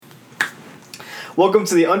Welcome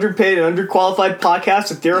to the Underpaid and Underqualified podcast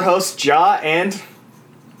with your hosts, Ja and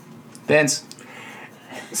Vince.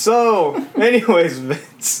 So, anyways,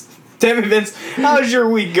 Vince. Damn it, Vince. How's your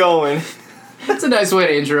week going? That's a nice way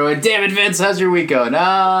to intro it. Damn it, Vince. How's your week going?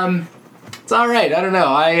 It's all right. I don't know.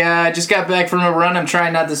 I just got back from a run. I'm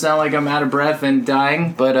trying not to sound like I'm out of breath and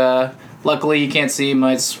dying, but luckily you can't see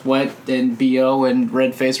my sweat and BO and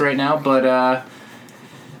red face right now. But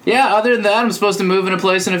yeah, other than that, I'm supposed to move in a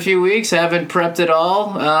place in a few weeks. Haven't prepped at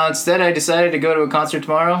all. Instead, I decided to go to a concert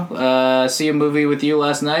tomorrow, see a movie with you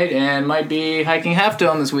last night, and might be hiking Half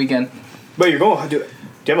Dome this weekend. But you're going. Do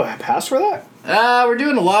you have a pass for that? We're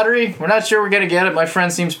doing a lottery. We're not sure we're going to get it. My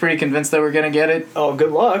friend seems pretty convinced that we're going to get it. Oh,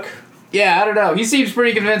 good luck. Yeah, I don't know. He seems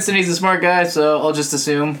pretty convinced and he's a smart guy, so I'll just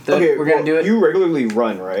assume that we're going to do it. You regularly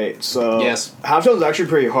run, right? So yes. Half Dome is actually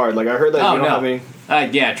pretty hard. Like, I heard that you don't have any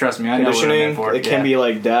yeah, trust me. I know what I'm in for. It can be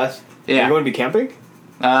like death. Yeah. Are you going to be camping?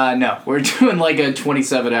 No. We're doing like a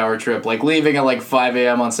 27-hour trip. Like leaving at like 5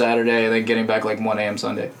 a.m. on Saturday and then getting back like 1 a.m.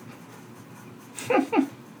 Sunday.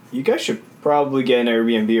 You guys should probably get an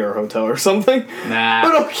Airbnb or a hotel or something. Nah.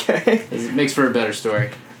 But okay. It makes for a better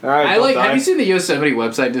story. All right. Have you seen the Yosemite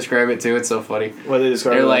website describe it too? It's so funny. What do they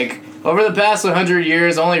describe? They're like, over the past 100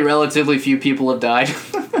 years, only relatively few people have died.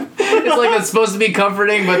 It's like it's supposed to be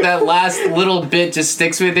comforting, but that last little bit just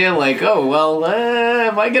sticks with you. Like, oh well,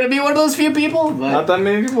 am I gonna be one of those few people? But not that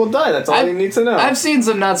many people die. That's all you need to know. I've seen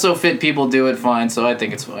some not so fit people do it fine, so I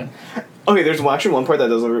think it's fine. Okay, there's actually one part that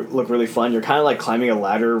does look really fun. You're kind of like climbing a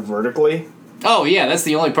ladder vertically. Oh, yeah, that's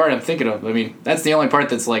the only part I'm thinking of. I mean, that's the only part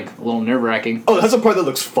that's, like, a little nerve-wracking. Oh, that's the part that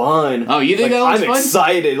looks fun. Oh, you think that looks fun? I'm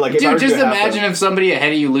excited. Like, dude, just imagine if somebody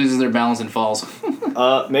ahead of you loses their balance and falls.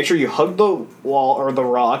 Make sure you hug the wall or the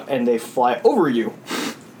rock and they fly over you.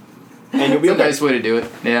 And you'll be okay. A nice way to do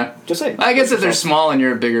it, yeah. Just saying. I guess if they're small and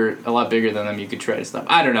you're a lot bigger than them, you could try to stop.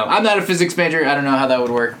 I don't know. I'm not a physics major. I don't know how that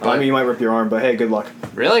would work. I mean, you might rip your arm, but hey, good luck.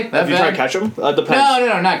 Really? That if you try to catch them? Depends.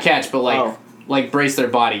 No, not catch, but like brace their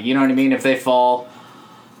body. You know what I mean? If they fall...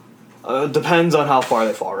 Depends on how far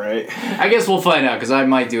they fall, right? I guess we'll find out, because I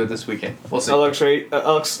might do it this weekend. We'll see.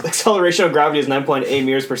 Acceleration of gravity is 9.8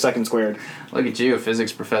 meters per second squared. Look at you, a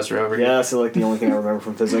physics professor over here. Yeah, that's like the only thing I remember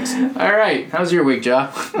from physics. All right. How's your week,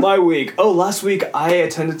 Ja? My week. Oh, last week I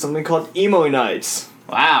attended something called Emo Nights.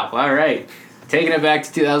 Wow. All right. Taking it back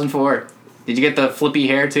to 2004. Did you get the flippy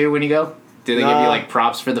hair, too, when you go? Did they give you, like,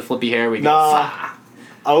 props for the flippy hair? Nah.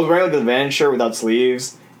 I was wearing, like, the Vans shirt without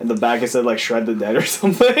sleeves. And the back it said, like, Shred the Dead or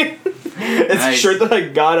something. It's nice. A shirt that I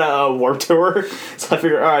got at a Warped Tour. So I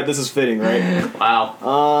figured, alright, this is fitting, right?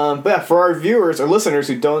 Wow. But yeah, for our viewers or listeners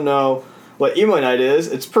who don't know what Emo Night is,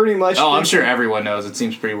 it's pretty much... Oh, I'm sure everyone knows. It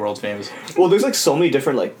seems pretty world famous. Well, there's, like, so many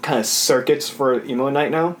different, like, kind of circuits for Emo Night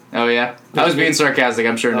now. Oh, yeah? I was being sarcastic.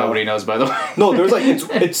 I'm sure nobody knows, by the way. No, there's, like,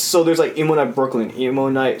 there's, like, Emo Night Brooklyn, Emo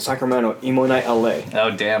Night Sacramento, Emo Night LA. Oh,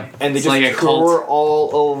 damn. And they it's just like a tour cult.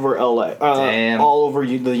 all over LA. Damn. All over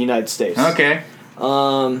the United States. Okay.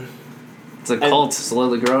 It's a cult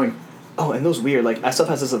slowly growing. Oh, and those weird, like, SF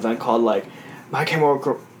has this event called, like, My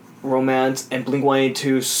Chemical Romance and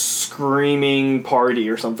Blink-182 Screaming Party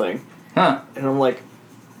or something. Huh. And I'm like...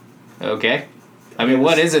 Okay. I mean,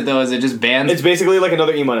 what is it, though? Is it just bands? It's basically like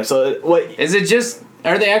another emo night. So, what... Is it just...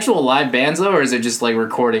 Are they actual live bands, though, or is it just, like,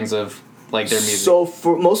 recordings of, like, their music? So,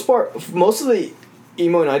 for most of the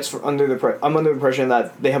emo nights, I'm under the impression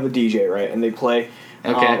that they have a DJ, right? And they play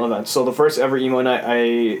events. So, the first ever emo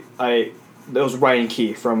night, that was Ryan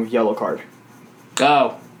Key from Yellow Card.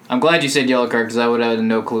 Oh. I'm glad you said Yellow Card, because I would have had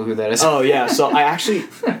no clue who that is. Oh, yeah. So, I actually...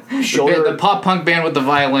 the pop-punk band with the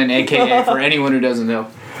violin, a.k.a. for anyone who doesn't know.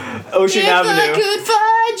 Ocean Avenue. If I could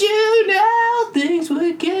find you now, things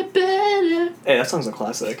would get better. Hey, that song's a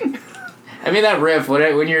classic. I mean, that riff,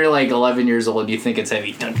 when you're like 11 years old, you think it's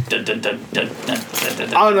heavy. Dun, dun, dun, dun, dun, dun, dun,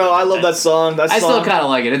 dun, I don't know, I love that song. I still kind of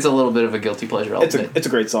like it. It's a little bit of a guilty pleasure. It's a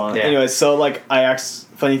great song. Yeah. Anyway, so like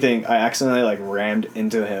funny thing, I accidentally like rammed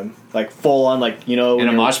into him, like full on, like, you know, in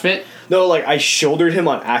a mosh pit. No, like I shouldered him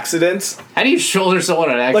on accident. How do you shoulder someone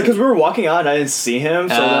on accident? Like, because we were walking out and I didn't see him,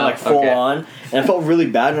 so then like full on, and I felt really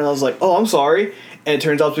bad, and I was like, oh, I'm sorry. And it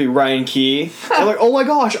turns out to be Ryan Key. I'm like, oh my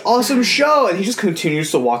gosh, awesome show! And he just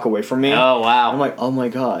continues to walk away from me. Oh, wow. I'm like, oh my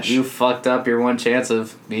gosh. You fucked up your one chance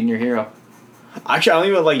of being your hero. Actually, I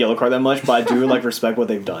don't even like Yellow Card that much, but I do like respect what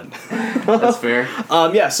they've done. That's fair.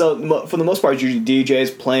 Yeah, so for the most part, it's usually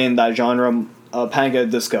DJs playing that genre, Panic at the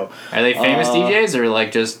Disco. Are they famous DJs or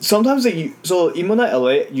like just... Sometimes so Emo Night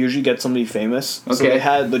LA usually gets somebody famous. Okay. So they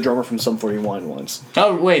had the drummer from Sum 41 once.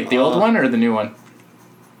 Oh, wait, the old one or the new one?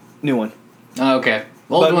 New one. Oh, okay.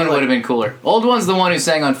 Old one would have been cooler. Old one's the one who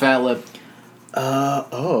sang on Fat Lip.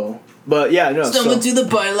 Oh. But yeah, no. Stumble to the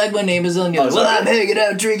party like my name is on you. Well, I'm hanging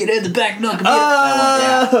out, drinking in the back. No,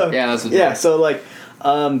 that's what. Yeah. So like,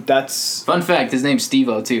 that's fun fact. His name's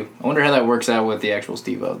Steve-O too. I wonder how that works out with the actual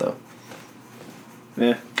Steve-O though.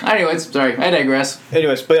 Yeah. Anyways, sorry, I digress.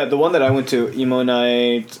 Anyways, but yeah, the one that I went to, emo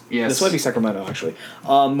night. Yes. This might be Sacramento actually.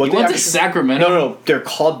 You went to Sacramento? No, they're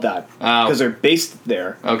called that because they're based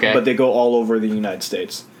there. Okay. But they go all over the United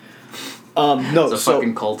States. No, it's a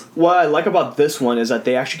fucking cult. What I like about this one is that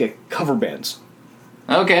they actually get cover bands.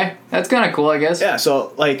 Okay, that's kind of cool, I guess. Yeah,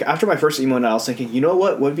 so like after my first emo night, I was thinking, you know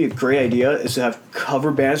what would be a great idea is to have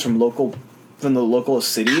cover bands from the local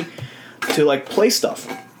city to like play stuff.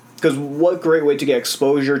 Because what great way to get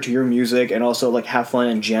exposure to your music and also like have fun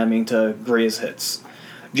and jamming to greatest hits,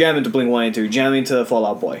 jamming to Blink-182, jamming to Fall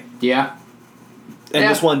Out Boy. Yeah. And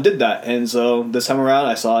this one did that, and so this time around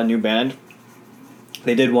I saw a new band.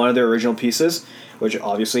 They did one of their original pieces, which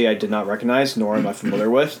obviously I did not recognize, nor am I familiar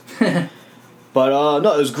with. But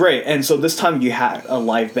no, it was great. And so this time you had a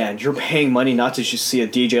live band. You're paying money not to just see a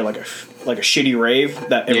DJ like a shitty rave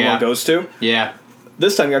that everyone goes to. Yeah.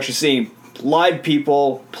 This time you're actually seeing live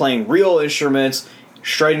people playing real instruments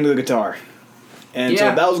straight into the guitar. And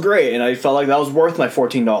so that was great, and I felt like that was worth my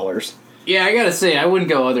 $14. Yeah, I gotta say, I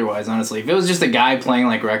wouldn't go otherwise, honestly. If it was just a guy playing,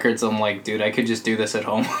 like, records, I'm like, dude, I could just do this at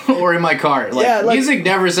home or in my car. Like, music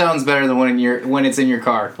never sounds better than when it's in your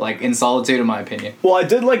car, like, in solitude, in my opinion. Well, I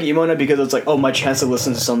did like emo night because it's like, oh, my chance to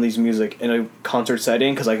listen to some of these music in a concert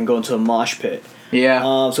setting because I can go into a mosh pit.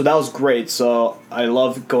 Yeah. So that was great. So I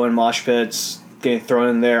love going mosh pits, getting thrown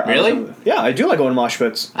in there. Really? I do like going to mosh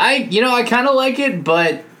pits. I kind of like it,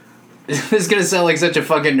 but... This is gonna sound like such a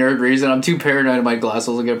fucking nerd reason. I'm too paranoid my glasses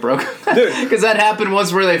will get broken. Because that happened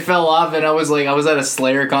once where they fell off, and I was at a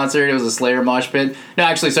Slayer concert. It was a Slayer mosh pit. No,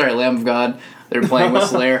 actually, sorry, Lamb of God. They were playing with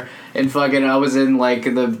Slayer. And fucking, I was in, like,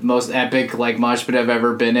 the most epic, like, mosh pit I've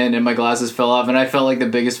ever been in, and my glasses fell off, and I felt like the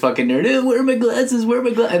biggest fucking nerd. Where are my glasses? Where are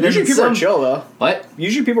my glasses? Usually people are chill, though. What?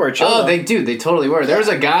 Usually people are chill, though. They totally were. There was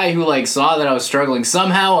a guy who, like, saw that I was struggling.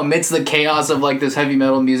 Somehow, amidst the chaos of, like, this heavy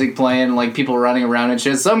metal music playing, and, like, people running around and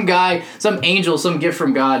shit, some guy, some angel, some gift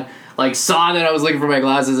from God, like, saw that I was looking for my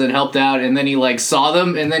glasses and helped out, and then he, like, saw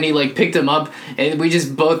them, and then he, like, picked them up, and we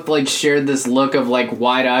just both, like, shared this look of, like,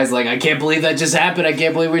 wide eyes, like, I can't believe that just happened, I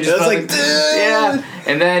can't believe we just... Like, yeah,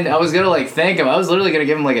 and then I was gonna, like, thank him, I was literally gonna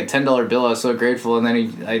give him, like, a $10 bill, I was so grateful, and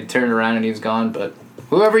then I turned around and he was gone, but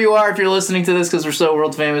whoever you are, if you're listening to this, because we're so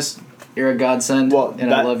world famous, you're a godsend,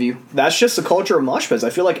 and I love you. That's just the culture of mosh pits, I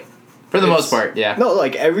feel like... For the most part, yeah. No,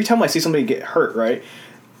 like, every time I see somebody get hurt, right,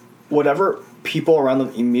 whatever people around them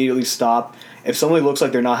immediately stop. If somebody looks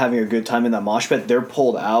like they're not having a good time in that mosh pit, they're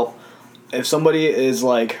pulled out. If somebody is,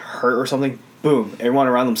 like, hurt or something, boom, everyone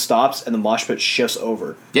around them stops and the mosh pit shifts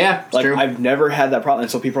over. Yeah, it's true. I've never had that problem,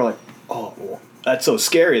 and so people are like, oh, well, that's so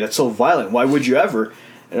scary, that's so violent, why would you ever?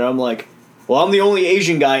 And I'm like, well, I'm the only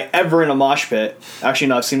Asian guy ever in a mosh pit. Actually,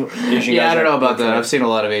 no, I've seen Asian guys. Yeah, I don't know about that. I've seen a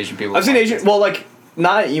lot of Asian people. I've seen Asian, well, like,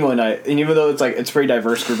 not emo night, and even though it's like it's a pretty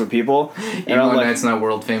diverse group of people, emo night's not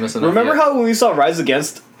world famous enough. Remember how when we saw Rise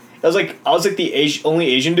Against, I was like the only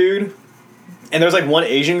Asian dude, and there was like one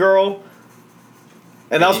Asian girl,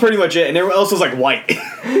 and that was pretty much it, and everyone else was like white.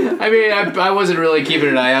 I mean, I wasn't really keeping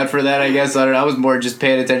an eye out for that. I guess I was more just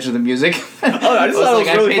paying attention to the music. I just thought it was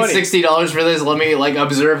really funny. I paid $60 for this. Let me like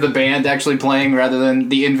observe the band actually playing rather than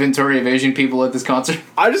the inventory of Asian people at this concert.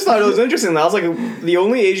 I just thought it was interesting. I was like the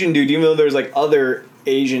only Asian dude, even though there's like other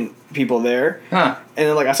Asian people there. Huh. And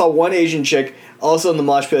then like I saw one Asian chick also in the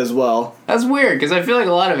mosh pit as well. That's weird because I feel like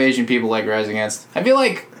a lot of Asian people like Rise Against. I feel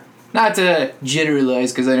like, not to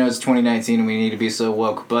generalize because I know it's 2019 and we need to be so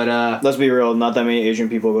woke, but let's be real, not that many Asian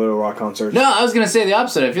people go to rock concerts. No, I was gonna say the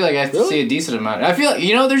opposite. I feel like I see a decent amount. I feel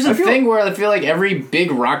like, there's a thing where I feel like every big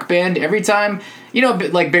rock band, every time,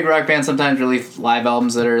 like big rock bands sometimes release live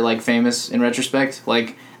albums that are like famous in retrospect.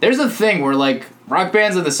 Like there's a thing where like rock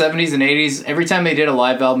bands of the 70s and 80s, every time they did a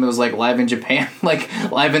live album, it was like live in Japan, like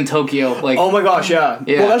live in Tokyo. Like, oh my gosh, yeah.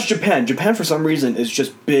 Well, that's Japan. Japan, for some reason, is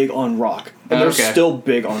just big on rock. And they're still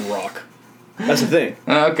big on rock. That's the thing.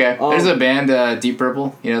 Okay. There's a band, Deep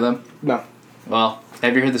Purple. You know them? No. Well,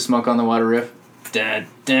 have you heard the Smoke on the Water riff? Dun,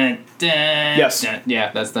 dun, dun, yes. Dun.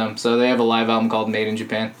 Yeah, that's them. So they have a live album called Made in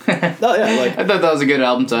Japan. Oh, yeah, like, I thought that was a good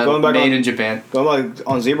album title. Made in Japan. Going back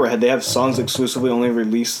on Zebrahead, they have songs exclusively only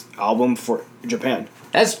released album for Japan.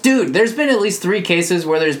 There's been at least 3 cases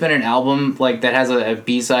where there's been an album like that has a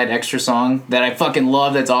B-side extra song that I fucking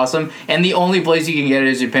love that's awesome, and the only place you can get it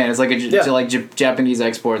is Japan. It's like Japanese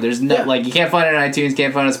export. There's like you can't find it on iTunes,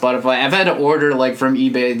 can't find it on Spotify. I've had to order like from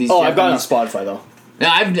eBay these I've gotten it on Spotify though. No,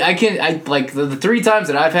 I like the 3 times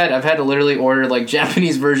that I've had to literally order like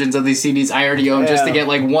Japanese versions of these CDs I already own just to get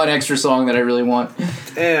like one extra song that I really want.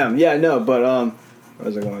 Damn, yeah, no, but where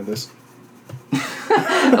was I going with this?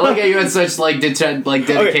 I like how you had such like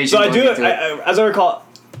dedication. Okay, so I do, as I recall,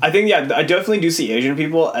 I think I definitely do see Asian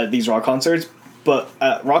people at these rock concerts, but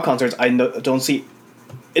at rock concerts don't see.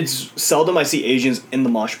 It's seldom I see Asians in the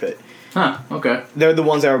mosh pit. Huh, okay. They're the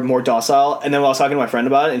ones that are more docile, and then when I was talking to my friend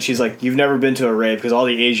about it, and she's like, "You've never been to a rave because all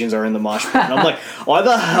the Asians are in the mosh pit." And I'm like, "Why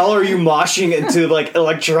the hell are you moshing into like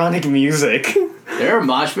electronic music?" There are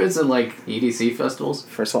mosh pits at like EDC festivals.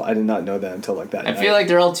 First of all, I did not know that until like that. I feel like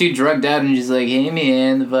they're all too drugged out and just like, "Hey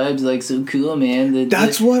man, the vibe's like so cool, man."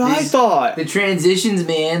 That's what I thought. The transitions,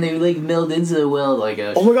 man, they like meld in so well. Like,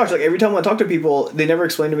 oh my gosh! Like every time I talk to people, they never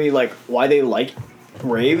explain to me like why they like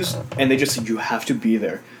raves, and they just say you have to be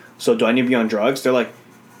there. So do I need to be on drugs? They're like,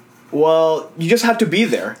 well, you just have to be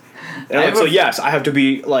there. And I'm like, so yes, I have to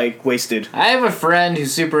be like wasted. I have a friend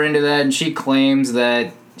who's super into that, and she claims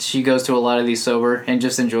that she goes to a lot of these sober and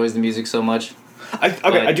just enjoys the music so much.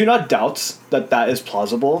 I do not doubt that is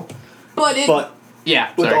plausible. But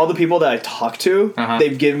yeah, with all the people that I talk to,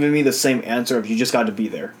 they've given me the same answer of you just got to be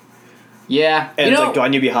there. Yeah, and it's like, do I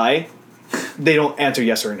need to be high? They don't answer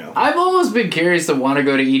yes or no. I've almost been curious to want to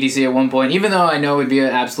go to EDC at one point, even though I know it would be an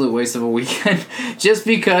absolute waste of a weekend. Just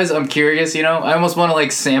because I'm curious, you know? I almost want to,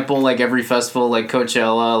 like, sample, like, every festival, like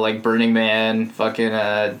Coachella, like Burning Man, fucking,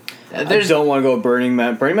 I don't want to go to Burning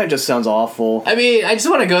Man. Burning Man just sounds awful. I mean, I just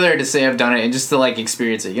want to go there to say I've done it and just to, like,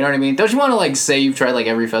 experience it. You know what I mean? Don't you want to, like, say you've tried, like,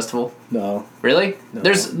 every festival? No. Really? No.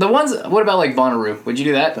 There's the ones... What about, like, Bonnaroo? Would you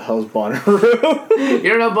do that? The hell's Bonnaroo? You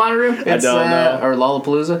don't know Bonnaroo? I don't know. Or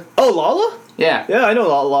Lollapalooza? Oh, Lolla? Yeah. Yeah, I know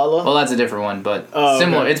Lolla. Well, that's a different one, but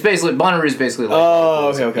similar. Okay. It's basically... Bonnaroo's basically like...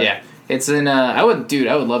 Oh, okay. Yeah. It's in... I would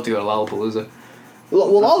love to go to Lollapalooza. Well,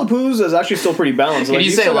 Lollapalooza is actually still pretty balanced. Can you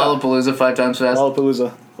say Lollapalooza 5 times fast?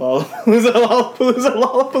 Lollapalooza.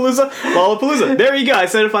 There you go. I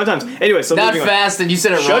said it 5 times. Anyway, so not fast, and you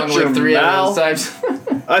said it wrong like 3 other times.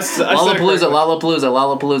 Lollapalooza.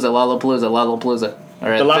 All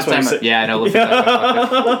right, the last time. Yeah, I know.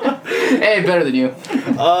 Hey, better than you.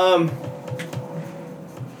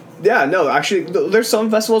 Yeah, no, actually, there's some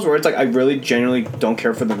festivals where it's like I really genuinely don't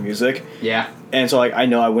care for the music. Yeah. And so, like, I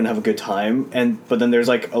know I wouldn't have a good time, but then there's,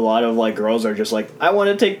 like, a lot of, like, girls that are just like, I want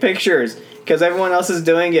to take pictures, because everyone else is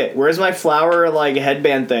doing it. Where's my flower, like,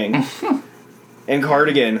 headband thing? And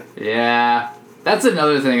cardigan. Yeah. That's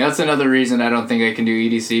another thing. That's another reason I don't think I can do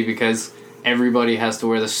EDC, because everybody has to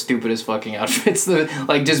wear the stupidest fucking outfits.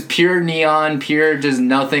 Like, just pure neon, just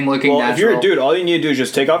nothing looking natural. Well, if you're a dude, all you need to do is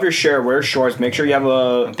just take off your shirt, wear shorts, make sure you have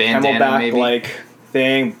a bandana, camelback, maybe. Like...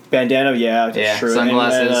 thing, bandana, that's true.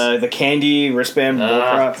 Sunglasses, and, the candy wristband,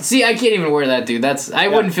 bullcrap. See, I can't even wear that, dude. I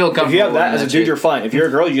wouldn't feel comfortable. If you have that as a dude, you're fine. If you're a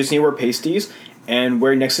girl, you just need to wear pasties and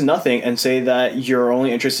wear next to nothing and say that you're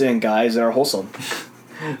only interested in guys that are wholesome.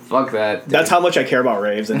 Fuck that. Dude. That's how much I care about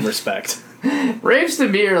raves and respect. Raves to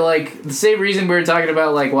me are like the same reason we were talking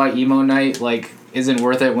about like why emo night like isn't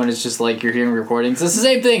worth it when it's just like you're hearing recordings. It's the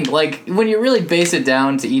same thing. Like when you really base it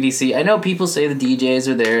down to EDC, I know people say the DJs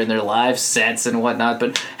are there and they're live sets and whatnot,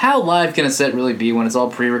 but how live can a set really be when it's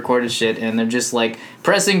all pre-recorded shit and they're just like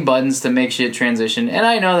pressing buttons to make shit transition? And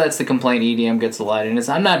I know that's the complaint EDM gets a lot, and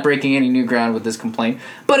I'm not breaking any new ground with this complaint,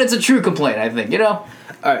 but it's a true complaint, I think, you know?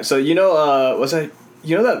 Alright, so you know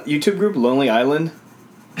that YouTube group Lonely Island?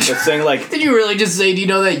 That's saying like... Did you really just say, do you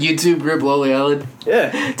know that YouTube group Lonely Island?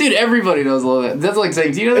 Yeah. Dude, everybody knows Lonely Island. That's like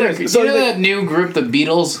saying, do you know that new group, the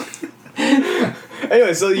Beatles?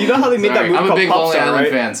 Anyway, so you know how they made that movie called Popstar, right? I'm a big Lonely Island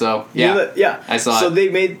fan, so yeah. You know I saw it. So they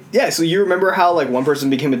made... Yeah, so you remember how like one person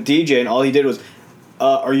became a DJ and all he did was,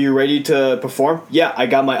 are you ready to perform? Yeah, I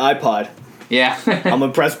got my iPod. Yeah. I'm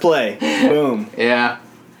gonna press play. Boom. Yeah.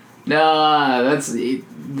 No, that's...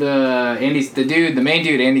 The main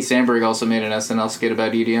dude, Andy Samberg, also made an SNL skit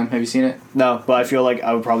about EDM. Have you seen it? No, but I feel like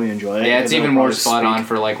I would probably enjoy it. Yeah, it's even more spot on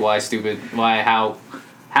for like how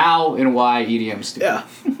and why EDM's stupid. Yeah,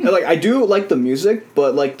 and, like I do like the music,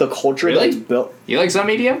 but like the culture that's built. You like some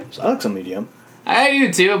EDM? I like some EDM. I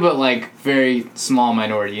do too, but like very small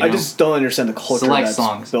minority. You know? I just don't understand the culture that's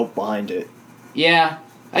songs built behind it. Yeah,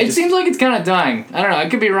 it seems like it's kind of dying. I don't know. I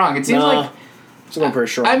could be wrong. It seems like. I'm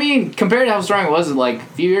pretty sure. I mean, compared to how strong it was like a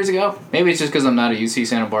few years ago, maybe it's just because I'm not at UC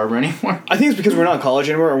Santa Barbara anymore. I think it's because we're not in college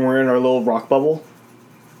anymore and we're in our little rock bubble.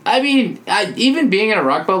 I mean, even being in a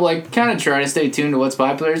rock bubble, I kind of try to stay tuned to what's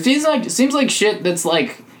popular. It seems like shit that's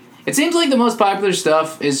like... It seems like the most popular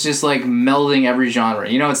stuff is just like melding every genre.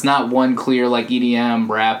 You know, it's not one clear like EDM,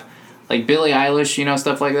 rap. Like Billie Eilish, you know,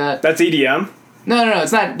 stuff like that. That's EDM? No,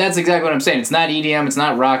 it's not. That's exactly what I'm saying. It's not EDM, it's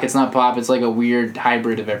not rock, it's not pop, it's like a weird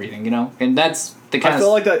hybrid of everything, you know? And that's the kind I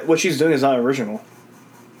feel like that what she's doing is not original.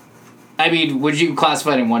 I mean, would you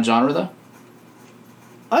classify it in one genre, though?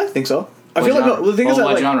 I think so. I feel like the thing is that,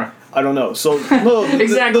 what like, genre? I don't know. So, no,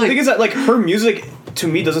 exactly. The thing is that, like, her music, to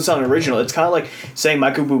me, doesn't sound original. It's kind of like saying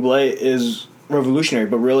Michael Bublé is revolutionary,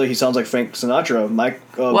 but really he sounds like Frank Sinatra.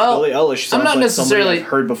 Billie Eilish sounds like somebody I've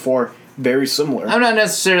heard before. Very similar. I'm not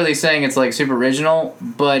necessarily saying it's like super original,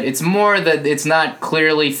 but it's more that it's not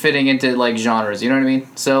clearly fitting into like genres. You know what I mean?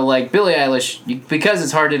 So like Billie Eilish, because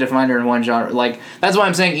it's hard to define her in one genre. Like that's why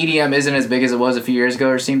I'm saying EDM isn't as big as it was a few years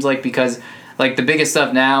ago. It seems like because like the biggest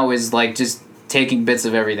stuff now is like just taking bits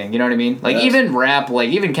of everything. You know what I mean? Like even rap, like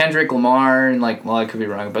even Kendrick Lamar, and like I could be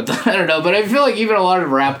wrong about that. I don't know, but I feel like even a lot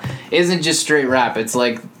of rap isn't just straight rap. It's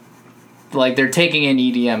like they're taking in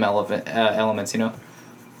EDM elements. You know.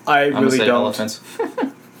 I really don't. Elephants.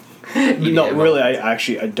 No, really,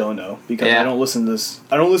 I don't know because I don't listen to this.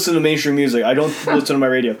 I don't listen to mainstream music. I don't listen to my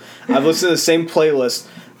radio. I've listened to the same playlist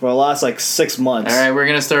for the last like 6 months. All right, we're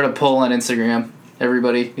gonna start a poll on Instagram.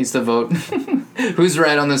 Everybody needs to vote. Who's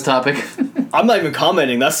right on this topic? I'm not even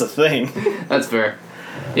commenting. That's the thing. That's fair.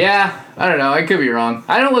 Yeah, I don't know. I could be wrong.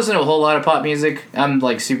 I don't listen to a whole lot of pop music. I'm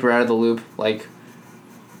like super out of the loop. Like.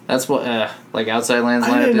 That's what, like Outside Lands lineup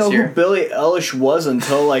this year. I didn't know who Billie Eilish was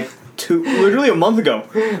until like literally a month ago.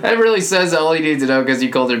 That really says all you need to know because you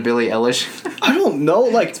called her Billie Eilish. I don't know,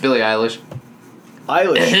 like it's Billie Eilish.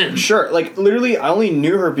 Sure. Like literally, I only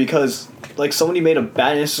knew her because like somebody made a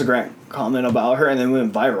bad Instagram comment about her and then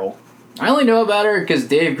went viral. I only know about her because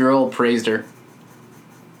Dave Grohl praised her.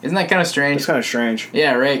 Isn't that kind of strange? It's kind of strange.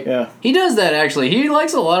 Yeah, right. Yeah. He does that actually. He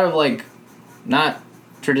likes a lot of like, not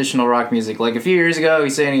traditional rock music. Like a few years ago,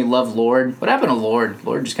 he's saying he loved Lorde. What happened to Lorde?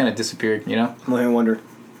 Lorde just kind of disappeared, you know? I wonder.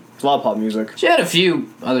 It's a lot of pop music. She had a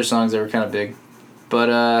few other songs that were kind of big.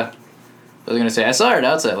 But, I was going to say, I saw her at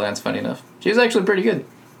Outside Lands, funny enough. She was actually pretty good.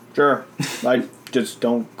 Sure. I just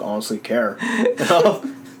don't honestly care.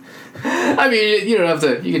 I mean, you don't have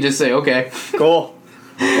to. You can just say, okay. Cool.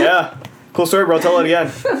 Yeah. Cool story, bro. Tell it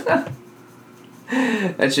again.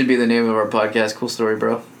 That should be the name of our podcast. Cool story,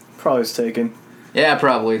 bro. Probably it's taken. Yeah,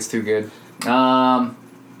 probably. It's too good. Alright,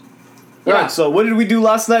 so what did we do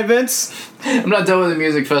last night, Vince? I'm not done with the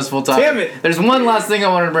music festival topic. Damn it! There's one last thing I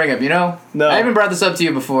wanted to bring up, you know? No. I haven't brought this up to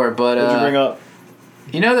you before, but... What did you bring up?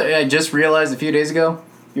 You know that I just realized a few days ago?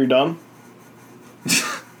 You're dumb?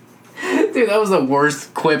 Dude, that was the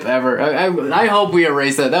worst quip ever. I hope we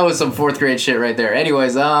erase that. That was some 4th grade shit right there.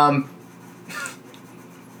 Anyways, John's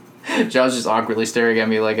just awkwardly staring at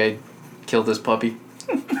me like I killed this puppy.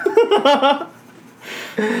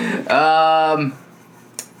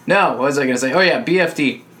 No, what was I gonna say? Oh yeah,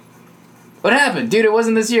 BFD. What happened? Dude, it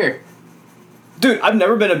wasn't this year. Dude, I've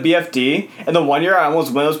never been to BFD, and the one year I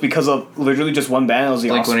almost went was because of literally just one band, it was the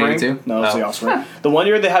Offspring. Blink-182? No, it was the Offspring. The one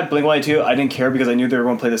year they had Blink-182, I didn't care because I knew they were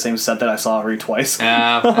going to play the same set that I saw already twice.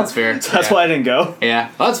 That's fair. So that's why I didn't go. Yeah.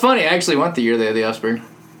 Well, that's funny. I actually went the year they had the Offspring.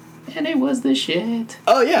 And it was the shit.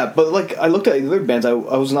 Oh yeah, but like I looked at the other bands I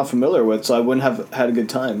was not familiar with, so I wouldn't have had a good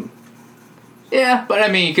time. Yeah, but I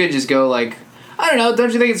mean, you could just go like, I don't know.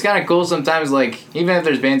 Don't you think it's kind of cool sometimes? Like, even if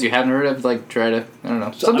there's bands you haven't heard of, like try to, I don't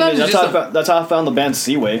know. Sometimes that's how I found the band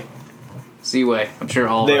Seaway. Seaway, I'm sure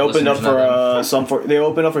all. They opened up for They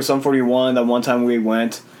opened up for Sum 41 that one time we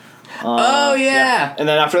went. Oh yeah. And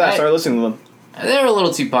then after that, I started listening to them. They were a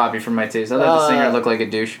little too poppy for my taste. I thought the singer looked like a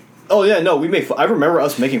douche. Oh yeah, no, we made. I remember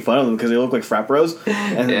us making fun of them because they look like frat bros.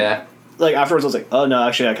 And yeah. Like afterwards, I was like, oh no,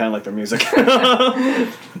 actually, I kind of like their music.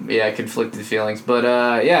 Yeah, conflicted feelings, but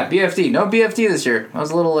yeah, BFD. No BFD this year. I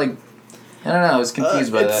was a little like, I don't know. I was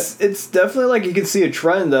confused by that. It's definitely like you can see a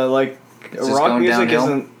trend that like rock music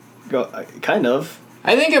downhill. kind of.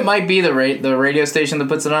 I think it might be the radio station that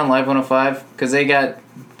puts it on, Live 105, because they got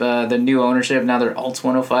the new ownership now. They're Alt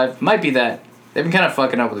 105. Might be that. They've been kind of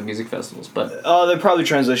fucking up with the music festivals, but... they're probably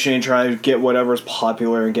transitioning and trying to get whatever's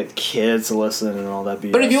popular and get kids to listen and all that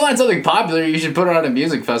BS. But if you want something popular, you should put it on a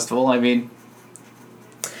music festival. I mean...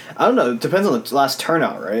 I don't know. It depends on the last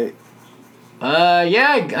turnout, right?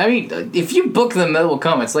 Yeah. I mean, if you book them, they will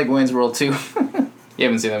come. It's like Wayne's World 2. You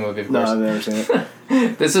haven't seen that movie, of course. No, I've never seen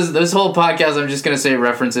it. This whole podcast, I'm just going to say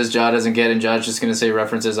references John doesn't get, and John's just going to say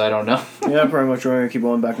references I don't know. Yeah, pretty much. We're going to keep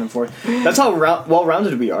going back and forth. That's how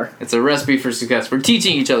well-rounded we are. It's a recipe for success. We're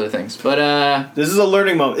teaching each other things, but... This is a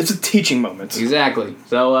learning moment. It's a teaching moment. Exactly.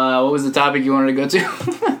 So, what was the topic you wanted to go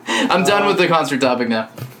to? I'm done with the concert topic now.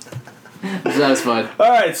 I'm satisfied.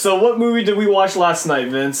 Alright, so what movie did we watch last night,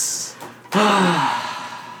 Vince?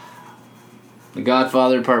 The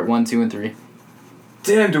Godfather Part 1, 2, and 3.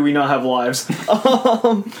 damn, do we not have lives?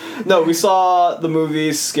 No, we saw the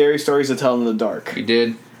movies Scary Stories to Tell in the Dark. We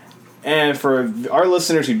did. And for our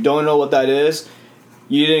listeners who don't know what that is,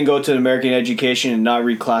 you didn't go to American education and not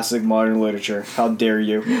read classic modern literature. How dare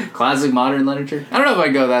you? Classic modern literature? I don't know if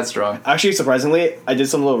I go that strong. Actually, surprisingly, I did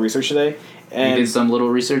some little research today. And you did some little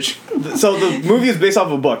research? So the movie is based off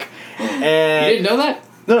of a book. And you didn't know that?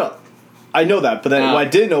 No. I know that, but then what I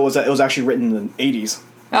didn't know was that it was actually written in the 80s.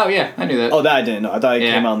 Oh, yeah, I knew that. Oh, that I didn't know. I thought it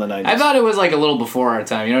came out in the 90s. I thought it was like a little before our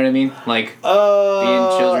time, you know what I mean? Like,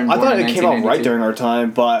 being children born I thought in it came out right during our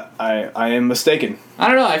time, but I am mistaken. I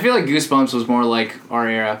don't know, I feel like Goosebumps was more like our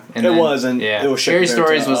era. And it was, and it was Scary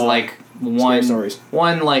Stories was like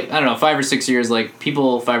one, like, I don't know, 5 or 6 years, like,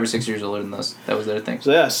 people 5 or 6 years older than us. That was their thing.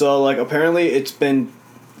 So, yeah, so, like, apparently it's been...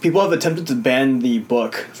 People have attempted to ban the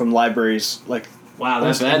book from libraries, like, wow,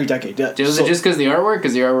 that's bad. Every decade. Yeah. Was it just because the artwork?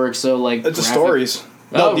 Because the artwork's so, like, it's the stories.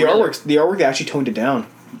 No, the artwork, they actually toned it down.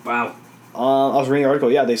 Wow. I was reading the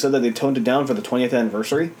article. Yeah, they said that they toned it down for the 20th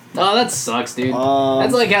anniversary. Oh, that sucks, dude.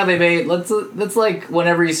 That's like how they made. That's like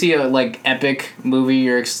whenever you see a like epic movie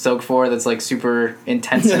you're stoked for that's like super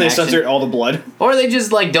intense. And they censor all the blood. Or they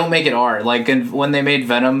just like don't make it R. Like when they made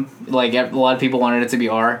Venom, like a lot of people wanted it to be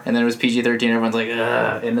R, and then it was PG-13. Everyone's like,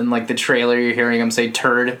 ugh. And then like the trailer, you're hearing them say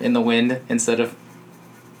 "turd" in the wind instead of,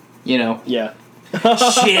 you know. Yeah.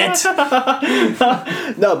 Shit.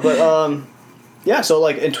 No, but yeah. So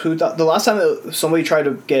like the last time that somebody tried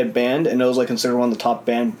to get it banned, and it was like considered one of the top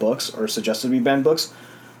banned books or suggested to be banned books,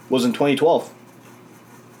 was in 2012.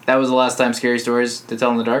 That was the last time Scary Stories to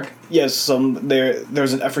Tell in the Dark? Yes.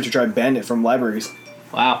 There's an effort to try to ban it from libraries.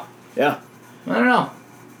 Wow. Yeah. I don't know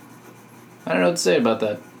what to say about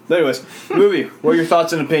that. But anyways, movie. What are your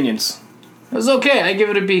thoughts and opinions? It was okay. I give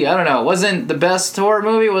it a B. I don't know. It wasn't the best horror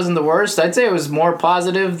movie. It wasn't the worst. I'd say it was more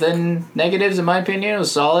positive than negatives, in my opinion. It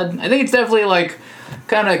was solid. I think it's definitely, like,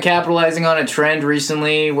 kind of capitalizing on a trend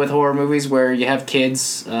recently with horror movies where you have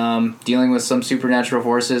kids dealing with some supernatural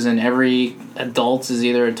forces, and every adult is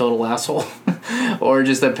either a total asshole or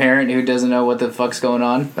just a parent who doesn't know what the fuck's going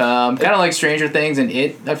on. Kind of like Stranger Things and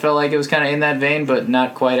It. I felt like it was kind of in that vein, but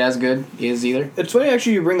not quite as good as either. It's funny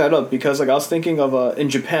actually you bring that up because like I was thinking of in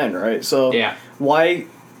Japan, right? So yeah. Why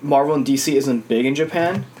Marvel and DC isn't big in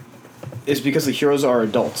Japan is because the heroes are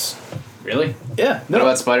adults. Really? Yeah. No. What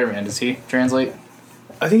about Spider-Man? Does he translate?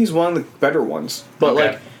 I think he's one of the better ones. But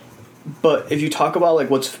okay. But if you talk about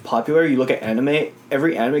like what's popular, you look at anime,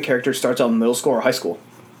 every anime character starts out in middle school or high school.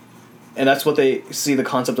 And that's what they see the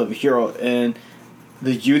concept of a hero, and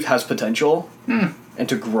the youth has potential and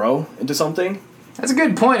to grow into something. That's a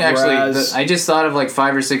good point, actually. I just thought of like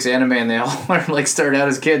 5 or 6 anime, and they all are like started out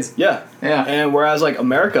as kids. Yeah. Yeah. And whereas like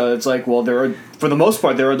America, it's like, well, for the most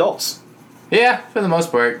part, they're adults. Yeah, for the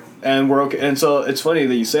most part. And we're okay. And so it's funny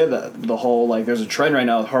that you say that. The whole like, there's a trend right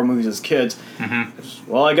now with horror movies as kids.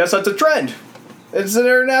 Mm-hmm. Well, I guess that's a trend. It's an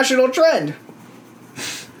international trend.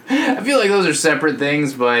 I feel like those are separate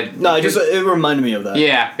things, but no, it reminded me of that.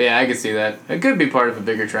 Yeah, I could see that. It could be part of a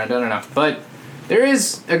bigger trend. I don't know, but there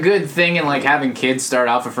is a good thing in like having kids start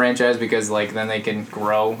off a franchise because like then they can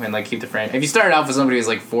grow and like keep the franchise. If you start off with somebody who's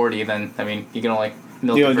like 40, then I mean you can only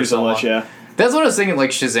milk it for so much. Yeah. That's what I was thinking. Like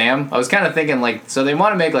Shazam, I was kind of thinking like so they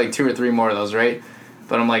want to make like 2 or 3 more of those, right?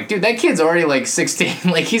 But I'm like, dude, that kid's already like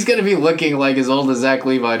 16. Like he's gonna be looking like as old as Zach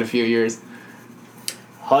Levi in a few years.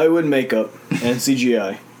 Hollywood makeup and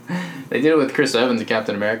CGI. They did it with Chris Evans and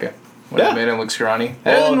Captain America. When they made him look scrawny.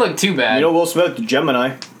 That doesn't look too bad. You know Will Smith,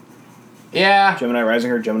 Gemini. Yeah. Gemini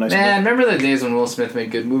Rising or Gemini Smith. Man, remember the days when Will Smith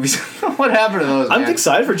made good movies? What happened to those, man? I'm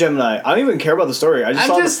excited for Gemini. I don't even care about the story. I just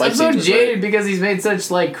saw the fight scenes. I'm so jaded because he's made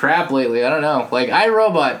such, like, crap lately. I don't know. Like, I,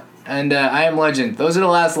 Robot and I Am Legend. Those are the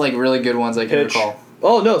last, like, really good ones I can recall.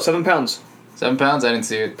 Oh, no, 7 Pounds. 7 Pounds? I didn't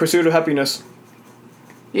see it. Pursuit of Happiness.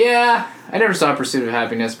 Yeah, I never saw Pursuit of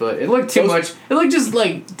Happiness, but it looked too much. It looked just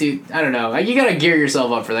like, dude, I don't know. You gotta gear yourself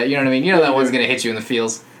up for that. You know what I mean? You know that one's gonna hit you in the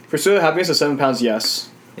feels. Pursuit of Happiness is 7 Pounds, yes.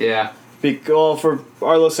 Yeah. Well, for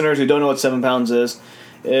our listeners who don't know what 7 Pounds is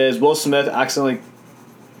Will Smith accidentally,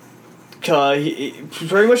 he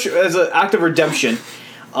pretty much as an act of redemption.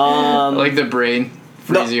 Like the brain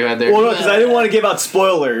freeze you had there. Well, no, because I didn't want to give out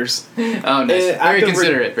spoilers. Oh, nice. Very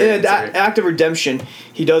considerate. In an act of redemption,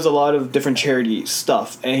 he does a lot of different charity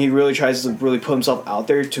stuff, and he really tries to really put himself out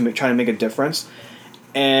there to try to make a difference.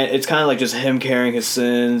 And it's kind of like just him carrying his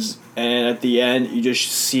sins, and at the end, you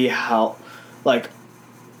just see how, like,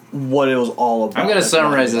 what it was all about. I'm going to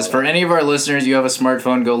summarize this. For any of our listeners, you have a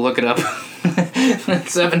smartphone, go look it up.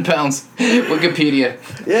 7 Pounds. Wikipedia.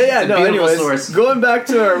 Yeah, no, anyways, source. Going back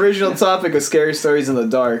to our original topic of Scary Stories in the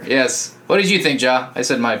Dark. Yes. What did you think, Ja? I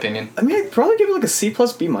said my opinion. I mean, I'd probably give it like a C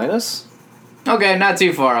plus B minus. Okay, not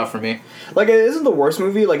too far off from me. Like, it isn't the worst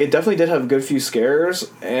movie. Like, it definitely did have a good few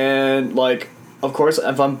scares. And, like, of course,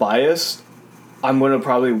 if I'm biased, I'm going to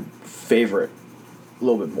probably favor it a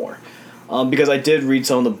little bit more. Because I did read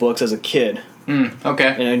some of the books as a kid. Okay.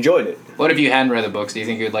 And I enjoyed it. What if you hadn't read the books? Do you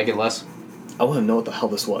think you'd like it less? I wouldn't know what the hell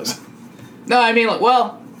this was. No, I mean, like,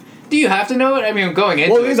 well, do you have to know it? I mean, going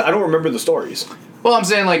into it... I don't remember the stories. Well, I'm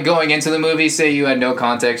saying, like, going into the movie, say you had no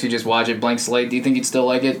context, you just watch it blank slate, do you think you'd still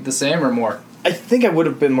like it the same or more? I think I would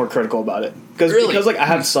have been more critical about it. Because, like, I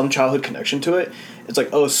have some childhood connection to it. It's like,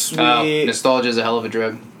 oh, sweet. Oh, nostalgia is a hell of a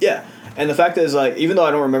drug. Yeah. And the fact is, like, even though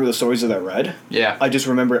I don't remember the stories that I read, I just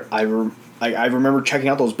remember, I remember checking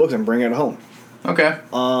out those books and bringing it home. Okay.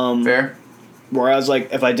 Fair. Whereas,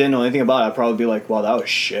 like, if I didn't know anything about it, I'd probably be like, wow, that was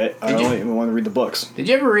shit. I don't even want to read the books. Did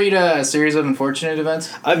you ever read A Series of Unfortunate Events?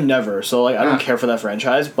 I've never. So, like, I don't care for that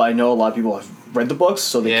franchise, but I know a lot of people have read the books,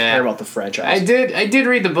 so they care about the franchise. I did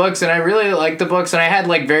read the books, and I really liked the books, and I had,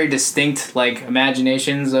 like, very distinct, like,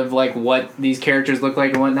 imaginations of, like, what these characters look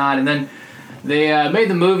like and whatnot, and then they made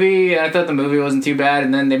the movie, and I thought the movie wasn't too bad,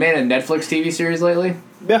 and then they made a Netflix TV series lately.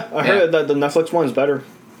 Yeah, I heard that the Netflix one is better.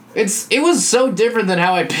 It was so different than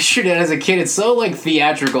how I pictured it as a kid. It's so, like,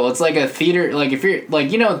 theatrical. It's like a theater, like, if you're,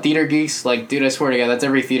 like, you know, theater geeks, like, dude, I swear to God, that's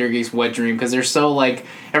every theater geek's wet dream, because they're so, like,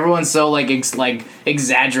 everyone's so, like,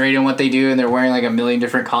 exaggerating what they do, and they're wearing, like, a million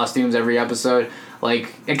different costumes every episode.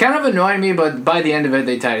 Like, it kind of annoyed me, but by the end of it,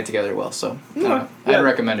 they tied it together well, so I'd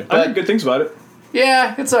recommend it. But, I heard good things about it.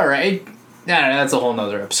 Yeah, it's alright. No, that's a whole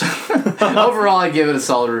nother episode. Overall, I'd give it a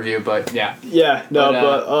solid review, but yeah. Yeah, no,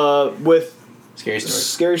 but with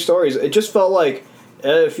Scary Stories, it just felt like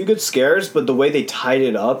a few good scares, but the way they tied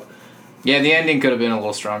it up. Yeah, the ending could have been a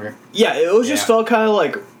little stronger. Yeah, it was just felt kind of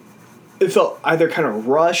like, it felt either kind of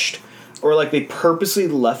rushed, or like they purposely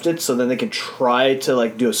left it so then they can try to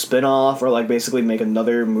like do a spin-off, or like basically make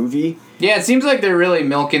another movie. Yeah, it seems like they're really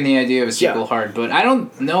milking the idea of a sequel hard, but I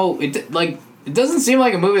don't know, it doesn't seem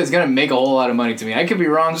like a movie that's going to make a whole lot of money to me. I could be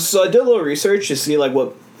wrong. So I did a little research to see like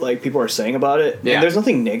what like people are saying about it. Yeah. And there's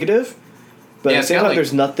nothing negative. But at the same time,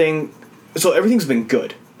 there's nothing... So everything's been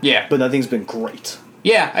good. Yeah. But nothing's been great.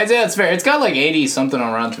 Yeah, I'd say that's fair. It's got like 80-something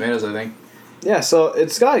on Rotten Tomatoes, I think. Yeah, so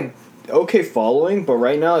it's got an okay following, but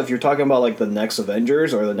right now, if you're talking about like the next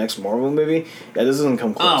Avengers or the next Marvel movie, this doesn't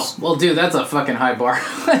come close. Oh, well, dude, that's a fucking high bar.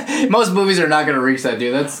 Most movies are not going to reach that,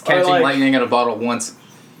 dude. That's catching lightning in a bottle once.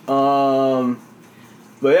 But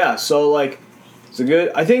yeah, so like, it's a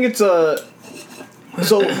good... I think it's a...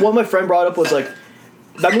 So what my friend brought up was like,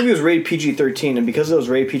 that movie was rated PG-13, and because it was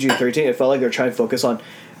rated PG-13, it felt like they were trying to focus on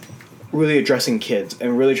really addressing kids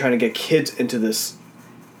and really trying to get kids into this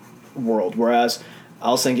world. Whereas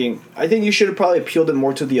I was thinking, I think you should have probably appealed it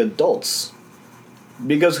more to the adults.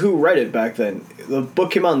 Because who read it back then? The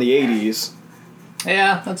book came out in the 80s.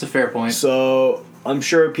 Yeah, that's a fair point. So I'm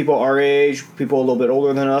sure people our age, people a little bit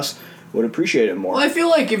older than us, would appreciate it more. Well, I feel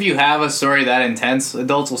like if you have a story that intense,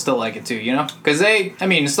 adults will still like it too, you know? Because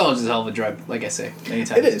nostalgia is a hell of a drug, like I say many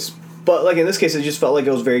times. It is. But, like, in this case, it just felt like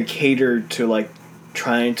it was very catered to, like,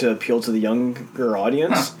 trying to appeal to the younger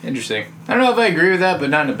audience. Huh, interesting. I don't know if I agree with that, but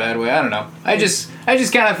not in a bad way. I don't know. I just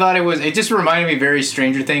kind of thought it just reminded me very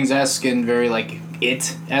Stranger Things-esque and very, like,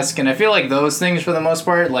 It-esque. And I feel like those things, for the most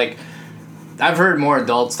part, like... I've heard more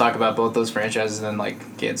adults talk about both those franchises than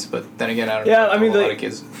like kids, but then again, I don't know. A lot of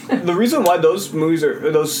kids. The reason why those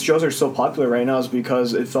shows are so popular right now is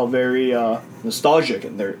because it felt very nostalgic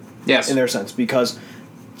in their sense. Because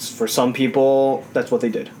for some people, that's what they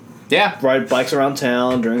did. Yeah, ride bikes around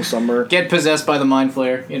town during summer. Get possessed by the mind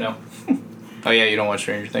flayer, you know. Oh yeah, you don't watch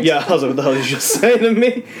Stranger Things. Yeah, I was like, what the hell did you just say to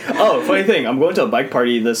me? Oh, funny thing, I'm going to a bike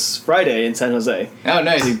party this Friday in San Jose. Oh,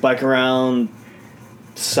 nice. We bike around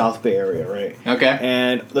South Bay area, right? Okay.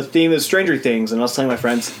 And the theme is Stranger Things, and I was telling my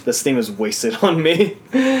friends, this theme is wasted on me.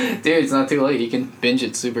 Dude, it's not too late. You can binge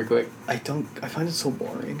it super quick. I find it so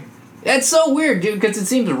boring. That's so weird, dude, because it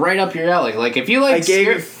seems right up your alley. Like, if you like... I gave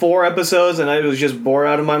it 4 episodes, and I was just bored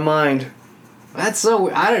out of my mind. That's so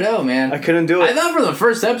weird. I don't know, man. I couldn't do it. I thought for the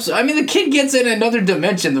first episode... I mean, the kid gets in another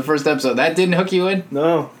dimension the first episode. That didn't hook you in?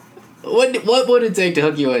 No. What would it take to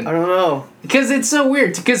hook you in? I don't know. Because it's so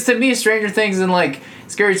weird. Because to me, Stranger Things and, like...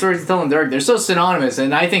 Scary Stories to Tell in the Dark, they're so synonymous,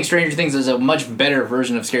 and I think Stranger Things is a much better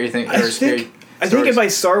version of Scary Things. I think if I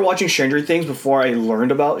started watching Stranger Things before I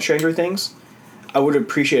learned about Stranger Things, I would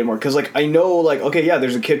appreciate it more. Because, like, I know, like, okay, yeah,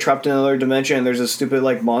 there's a kid trapped in another dimension, and there's a stupid,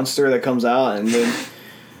 like, monster that comes out, and then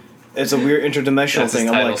it's a weird interdimensional thing.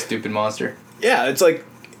 I'm like, stupid monster. Yeah, it's like,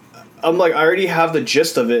 I already have the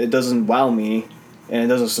gist of it. It doesn't wow me, and it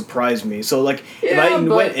doesn't surprise me. So, like, if I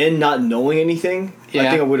went in not knowing anything, I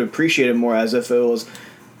think I would appreciate it more as if it was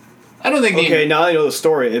I don't think. Okay, now I know the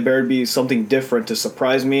story. It better be something different to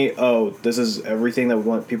surprise me. Oh, this is everything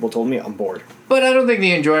that people told me. I'm bored. But I don't think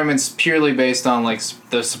the enjoyment's purely based on like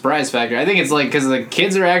the surprise factor. I think it's like because the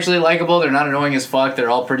kids are actually likable. They're not annoying as fuck. They're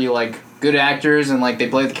all pretty like good actors and like they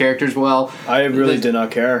play the characters well. I really did not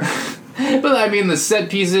care. But I mean, the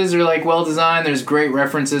set pieces are like well designed. There's great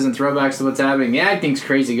references and throwbacks to what's happening. The acting's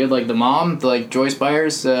crazy good. Like the mom, like Joyce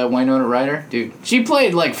Byers, Winona Ryder, dude, she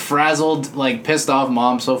played like frazzled, like pissed off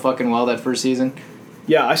mom so fucking well that first season.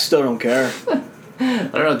 Yeah, I still don't care. I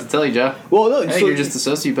don't know what to tell you, Joe. Well, no, I think you're just a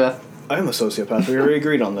sociopath. I am a sociopath. We already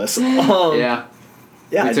agreed on this. Yeah.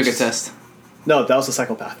 Yeah. We took a test. No, that was a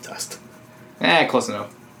psychopath test. Close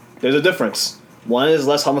enough. There's a difference. One is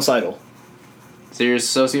less homicidal. So you're a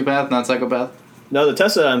sociopath, not psychopath? No, the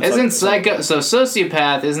test that I'm... So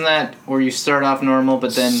sociopath, isn't that where you start off normal,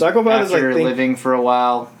 but then psychopath after living for a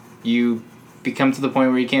while, you become to the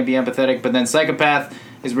point where you can't be empathetic, but then psychopath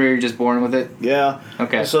is where you're just born with it? Yeah.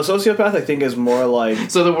 Okay. So sociopath, I think, is more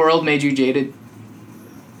like... So the world made you jaded?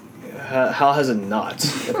 How has it not,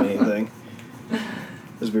 if anything?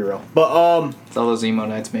 Let's be real. But, It's all those emo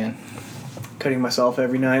nights, man. Cutting myself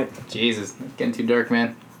every night. Jesus, getting too dark,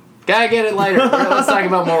 man. Gotta get it lighter. Let's talk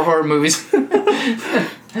about more horror movies.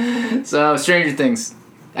 So, Stranger Things.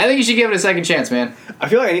 I think you should give it a second chance, man. I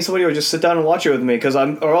feel like I need somebody who would just sit down and watch it with me,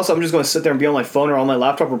 or else I'm just going to sit there and be on my phone or on my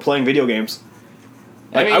laptop or playing video games.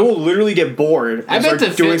 Like, I will literally get bored and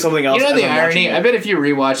start doing something else. You know the irony? I bet if you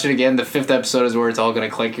rewatch it again, the 5th episode is where it's all going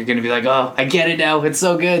to click. You're going to be like, oh, I get it now. It's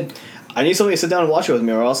so good. I need somebody to sit down and watch it with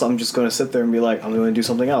me, or else I'm just going to sit there and be like, I'm going to do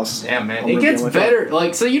something else. Yeah, man. It gets better.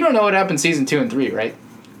 Like, so you don't know what happened season 2 and 3, right?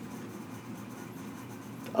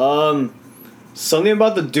 Something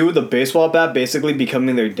about the dude with the baseball bat basically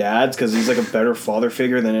becoming their dads because he's like a better father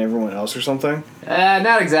figure than everyone else or something.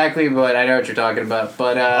 Not exactly, but I know what you're talking about.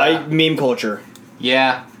 But meme culture.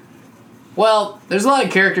 Yeah. Well, there's a lot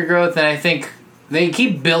of character growth, and I think they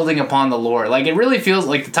keep building upon the lore. Like, it really feels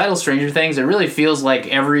like the title Stranger Things, it really feels like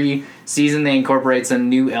every season they incorporate some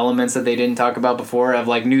new elements that they didn't talk about before of,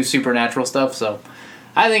 like, new supernatural stuff. So,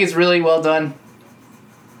 I think it's really well done.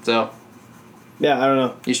 So... Yeah, I don't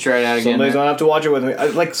know. You should try it out again. Somebody's going to have to watch it with me.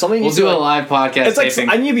 We'll do a live podcast it's taping.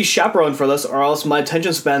 Like, I need to be chaperoned for this, or else my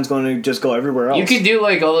attention span's going to just go everywhere else. You could do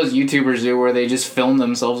like all those YouTubers do where they just film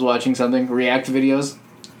themselves watching something, react videos.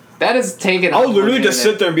 That is taken. I'll literally just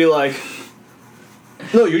sit there and be like...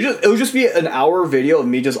 No, it would just be an hour video of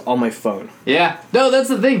me just on my phone. Yeah. No, that's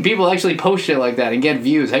the thing. People actually post shit like that and get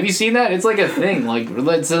views. Have you seen that? It's like a thing. Like,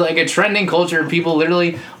 it's like a trending culture. People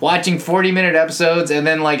literally watching 40-minute episodes and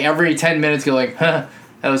then like every 10 minutes go like, huh,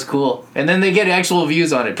 that was cool. And then they get actual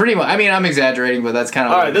views on it. Pretty much. I mean, I'm exaggerating, but that's kind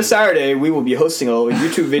of... Alright, this Saturday we will be hosting a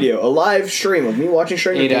YouTube video, a live stream of me watching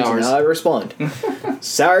Stranger Things and how I respond.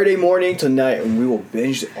 Saturday morning tonight, and we will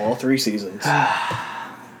binge all 3 seasons.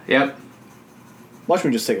 Yep. Watch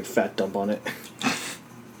me just take a fat dump on it.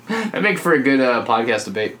 That'd make for a good podcast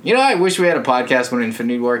debate. You know, I wish we had a podcast when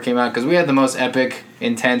Infinity War came out, because we had the most epic,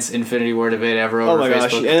 intense Infinity War debate ever over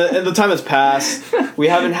Facebook. Oh my gosh, and the time has passed. We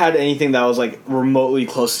haven't had anything that was like remotely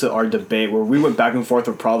close to our debate, where we went back and forth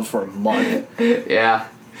with problems for a month. Yeah.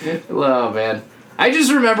 Oh, man. I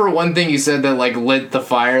just remember one thing you said that, like, lit the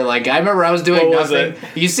fire. Like, I remember I was doing nothing.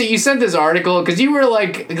 You sent this article, because you were,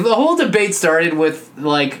 like, the whole debate started with,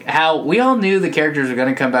 like, how we all knew the characters were going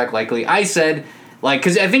to come back likely. I said, like,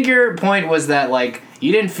 because I think your point was that, like,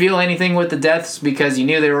 you didn't feel anything with the deaths because you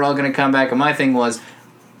knew they were all going to come back. And my thing was,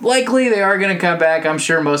 likely they are going to come back. I'm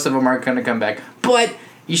sure most of them aren't going to come back. But...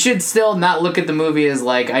 you should still not look at the movie as,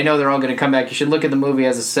 like, I know they're all going to come back. You should look at the movie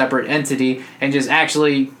as a separate entity and just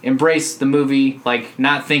actually embrace the movie, like,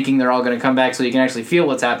 not thinking they're all going to come back so you can actually feel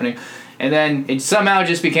what's happening. And then it somehow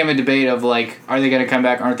just became a debate of, like, are they going to come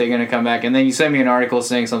back, aren't they going to come back? And then you sent me an article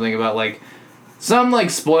saying something about, like, some, like,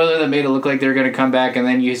 spoiler that made it look like they were going to come back, and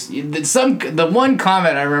then the one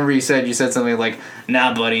comment I remember you said something like,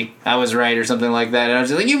 nah, buddy, I was right, or something like that, and I was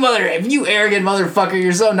just like, you arrogant motherfucker,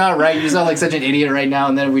 you're so not right, you sound like such an idiot right now,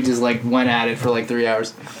 and then we just, like, went at it for, like, 3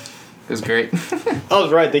 hours. It was great. I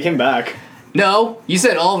was right, they came back. No, you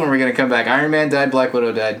said all of them were going to come back. Iron Man died, Black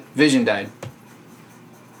Widow died, Vision died.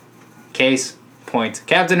 Case, point.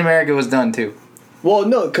 Captain America was done, too. Well,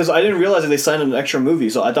 no, because I didn't realize that they signed an extra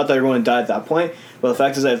movie, so I thought they were going to die at that point. But the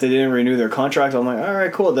fact is that if they didn't renew their contract, I'm like, all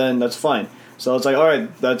right, cool, then that's fine. So it's like, all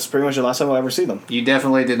right, that's pretty much the last time I'll ever see them. You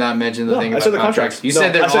definitely did not mention the thing about contracts. You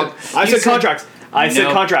said contracts. I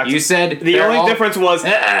said contracts. You said the only difference was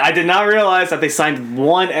I did not realize that they signed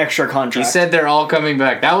one extra contract. You said they're all coming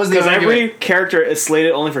back. That was the argument. Because every character is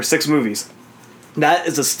slated only for 6 movies. That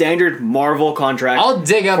is a standard Marvel contract. I'll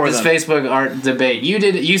dig up this Facebook art debate.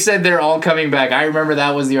 You said they're all coming back. I remember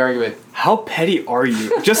that was the argument. How petty are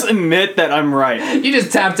you? Just admit that I'm right. You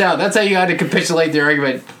just tapped out. That's how you had to capitulate the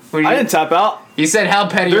argument. I didn't tap out. You said, how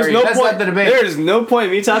petty are you? That's not the debate. There's no point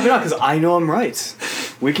in me tapping out because I know I'm right.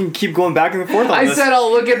 We can keep going back and forth on this. I said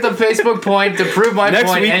I'll look at the Facebook point to prove my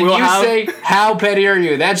point, and you say, how petty are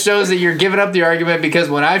you? That shows that you're giving up the argument because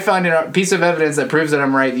when I find a piece of evidence that proves that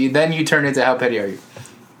I'm right, then you turn into how petty are you.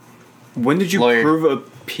 When did you prove a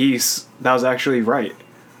piece that was actually right?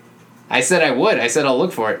 I said I would. I said I'll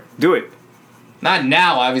look for it. Do it. Not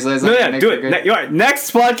now, obviously. Do it. All right,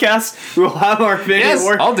 next podcast, we'll have our Infinity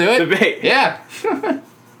War I'll do it. debate. Yeah. Am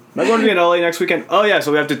I going to be in LA next weekend? Oh, yeah,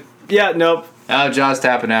 so we have to... Yeah, nope. Oh, Josh's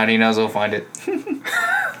tapping out. He knows we'll find it.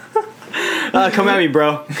 Come at me,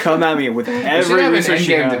 bro. Come at me with every research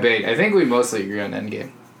you have. Debate. I think we mostly agree on Endgame.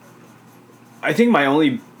 I think my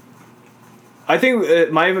opinion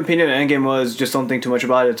on Endgame was just don't think too much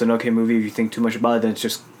about it. It's an okay movie. If you think too much about it, then it's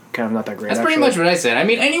just kind of not that great. That's pretty much what I said. I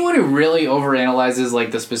mean, anyone who really overanalyzes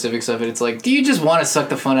like the specifics of it, it's like, do you just want to suck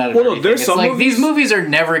the fun out of everything? There's it's some like movies, these movies are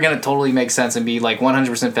never gonna totally make sense and be like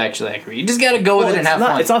 100% factually accurate. You just gotta go with it and have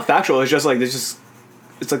fun. It's not factual. It's just like it's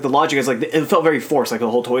like the logic is like it felt very forced. Like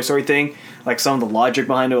the whole Toy Story thing, like some of the logic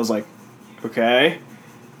behind it was like, okay, it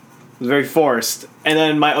was very forced. And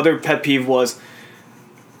then my other pet peeve was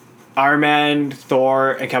Iron Man,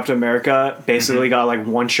 Thor, and Captain America basically got like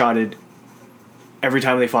one-shotted every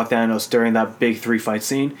time they fought Thanos during that big 3 fight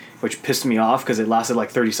scene, which pissed me off because it lasted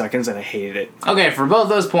like 30 seconds and I hated it. Okay, for both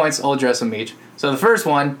those points, I'll address them each. So the first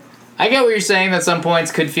one, I get what you're saying that some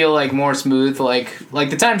points could feel like more smooth, like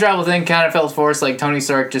the time travel thing kind of felt forced, like Tony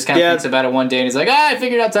Stark just kind of thinks about it one day and he's like, I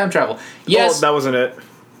figured out time travel. Yes. Well, that wasn't it.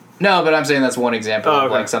 No, but I'm saying that's one example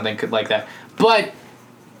of like something like that. But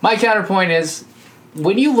my counterpoint is,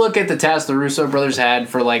 when you look at the task the Russo brothers had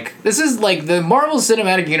for this is like the Marvel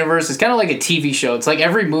Cinematic Universe is kind of like a TV show. It's like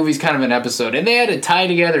every movie's kind of an episode, and they had to tie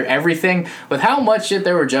together everything with how much shit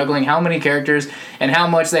they were juggling, how many characters, and how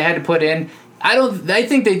much they had to put in. I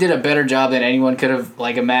think they did a better job than anyone could have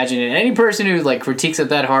imagined. And any person who critiques it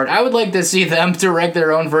that hard, I would like to see them direct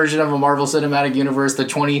their own version of a Marvel Cinematic Universe, the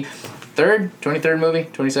 23rd movie,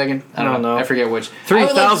 22nd. I don't know. I forget which.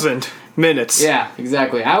 3,000. Minutes. Yeah,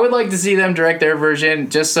 exactly. I would like to see them direct their version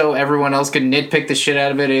just so everyone else could nitpick the shit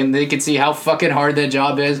out of it and they could see how fucking hard that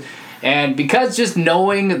job is. And because just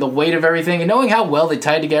knowing the weight of everything and knowing how well they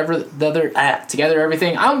tied together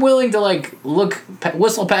everything, I'm willing to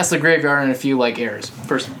whistle past the graveyard on a few errors,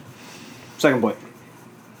 personally. Second point.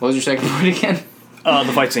 What was your second point again?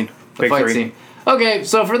 The fight scene. The fight scene. Okay,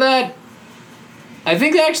 so for that, I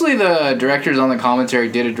think actually the directors on the commentary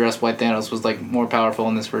did address why Thanos was more powerful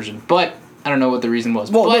in this version, but I don't know what the reason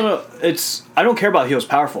was. Well, no, I don't care about he was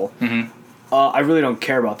powerful. Mm-hmm. I really don't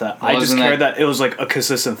care about that. I just care that it was a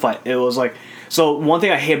consistent fight. It was so one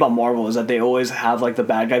thing I hate about Marvel is that they always have the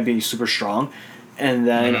bad guy being super strong, and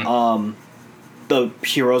then the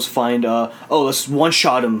heroes find let's one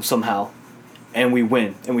shot him somehow, and we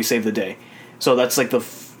win and we save the day. So that's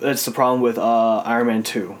that's the problem with Iron Man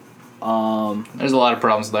 2. There's a lot of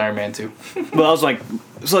problems with Iron Man 2. But I was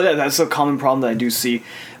that's a common problem that I do see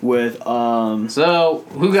with So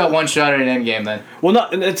who got one shot at an Endgame then? Well,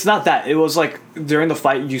 it's not that. It was during the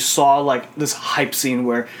fight you saw this hype scene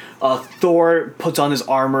where Thor puts on his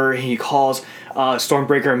armor and he calls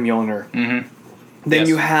Stormbreaker and Mjolnir. Mm-hmm. Then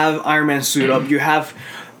you have Iron Man suit up. You have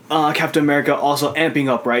Captain America also amping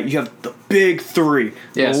up, right? You have the big 3.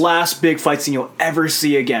 Yes. The last big fight scene you'll ever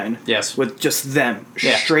see again. Yes. With just them.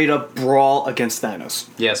 Yeah. Straight up brawl against Thanos.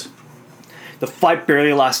 Yes. The fight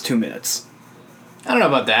barely lasts 2 minutes. I don't know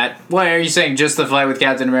about that. What, are you saying just the fight with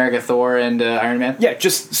Captain America, Thor, and Iron Man? Yeah,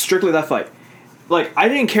 just strictly that fight. I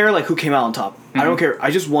didn't care who came out on top. Mm-hmm. I don't care.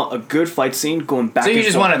 I just want a good fight scene going back and forth. So you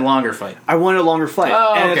just wanted a longer fight? I wanted a longer fight.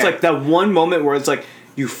 Oh, and okay. It's that one moment where it's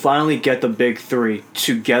you finally get the big 3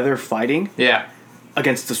 together fighting. Yeah.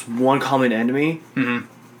 Against this one common enemy. Mm-hmm.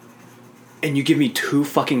 And you give me 2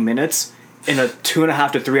 fucking minutes in a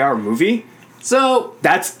 2.5 to 3 hour movie? So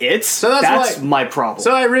that's it? So that's my problem.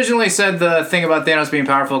 So I originally said the thing about Thanos being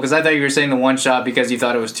powerful because I thought you were saying the one shot because you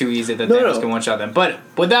thought it was too easy that Thanos can one shot them. But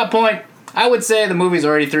with that point, I would say the movie's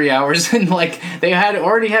already 3 hours and they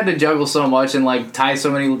already had to juggle so much and tie so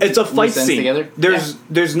many. It's a fight scene together.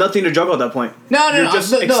 There's nothing to juggle at that point. You're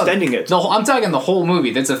just extending it. I'm talking the whole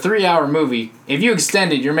movie. That's a 3 hour movie. If you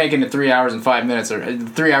extend it, you're making it 3 hours and 5 minutes or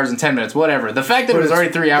 3 hours and 10 minutes, whatever. The fact that it was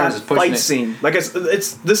already 3 hours is pushing fight scene.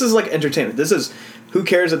 This is entertainment. This is who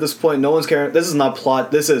cares at this point. No one's caring. This is not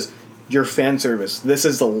plot. This is your fan service. This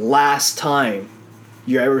is the last time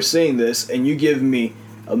you're ever seeing this, and you give me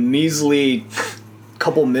a measly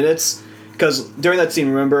couple minutes because during that scene,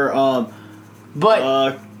 remember,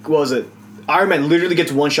 what was it? Iron Man literally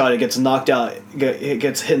gets one shot, it gets knocked out, it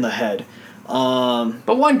gets hit in the head.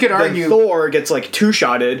 But one could argue Thor gets like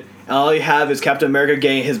two-shotted, and all you have is Captain America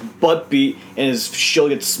getting his butt beat and his shield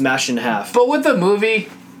gets smashed in half. But with the movie,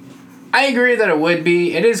 I agree that it would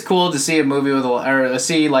be. It is cool to see a movie with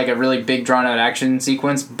see like a really big drawn out action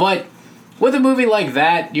sequence, but with a movie like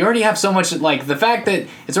that, you already have so much, like the fact that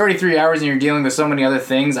it's already 3 hours and you're dealing with so many other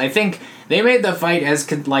things. I think they made the fight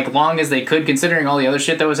as long as they could, considering all the other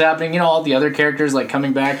shit that was happening. You know, all the other characters like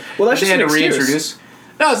coming back. Well, that's they just had an to excuse. reintroduce.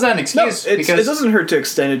 No, it's not an excuse. No, it doesn't hurt to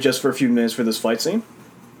extend it just for a few minutes for this fight scene.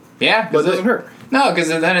 Yeah, but it doesn't hurt. No, because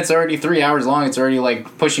then it's already 3 hours long. It's already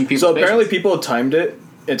like pushing people. So apparently, people timed it.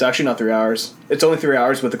 It's actually not 3 hours. It's only 3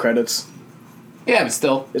 hours with the credits. Yeah, but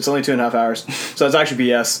still, it's only 2.5 hours. So it's actually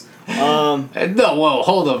BS. No, whoa,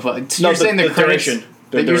 hold up. You're saying the credits?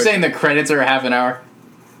 You're saying the credits are half an hour?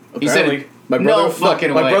 Apparently. You said my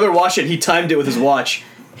brother, my brother watched it. He timed it with his watch.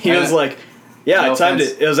 He was like, "Yeah, I timed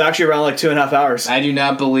it. It was actually around like 2.5 hours." I do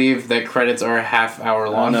not believe that credits are a half hour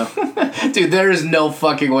long. No, dude, there is no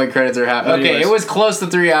fucking way credits are half. Okay, anyways. It was close to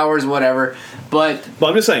 3 hours, whatever. But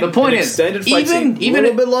I'm just saying, the point is, extended fight scene, a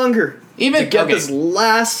little bit longer, to get this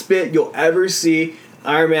last bit you'll ever see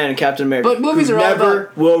Iron Man and Captain America. But movies are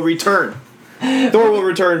never will return. Thor will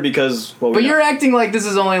return because. But you're acting like this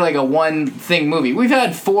is only like a one thing movie. We've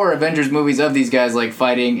had 4 Avengers movies of these guys like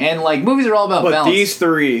fighting, and like movies are all about balance. But these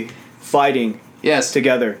 3 fighting. Yes.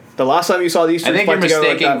 Together. The last time you saw these 3 fight together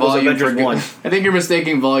like that was Avengers 1. I think you're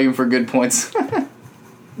mistaking volume for good points.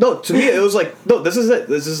 No, to me it was like, no, this is it.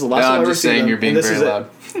 This is the last time I've ever seen them. You're being very loud.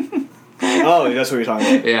 Oh, that's what you're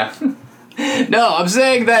talking about. Yeah. No, I'm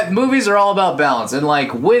saying that movies are all about balance, and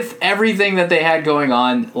like with everything that they had going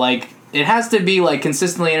on, like it has to be like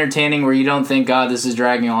consistently entertaining where you don't think, God, this is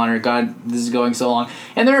dragging on, or God, this is going so long.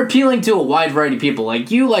 And they're appealing to a wide variety of people.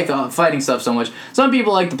 Like, you like the fighting stuff so much. Some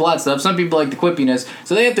people like the plot stuff. Some people like the quippiness.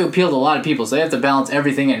 So they have to appeal to a lot of people. So they have to balance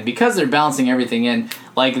everything in. Because they're balancing everything in,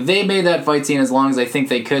 like, they made that fight scene as long as I think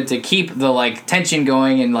they could to keep the, like, tension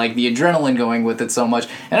going and, like, the adrenaline going with it so much.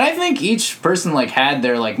 And I think each person, like, had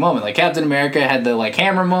their, like, moment. Like, Captain America had the, like,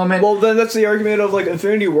 hammer moment. Well, then that's the argument of, like,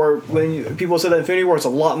 Infinity War. When people said that Infinity War is a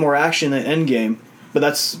lot more action than Endgame. But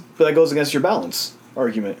that goes against your balance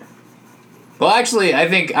argument. Well, actually, I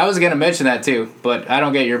think I was going to mention that too, but I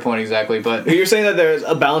don't get your point exactly. But you're saying that there's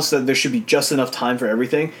a balance, that there should be just enough time for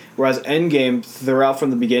everything, whereas Endgame, throughout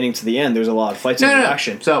from the beginning to the end, there's a lot of fight scenes and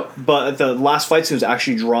action. But the last fight scene was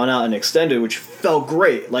actually drawn out and extended, which felt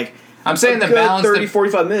great. Like, I'm saying the balance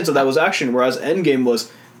 45 minutes of that was action, whereas Endgame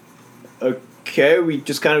was, okay, we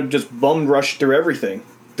just kind of just bum rushed through everything.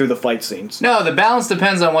 Through the fight scenes. No, the balance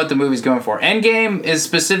depends on what the movie's going for. Endgame is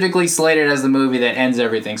specifically slated as the movie that ends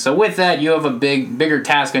everything. So with that, you have a bigger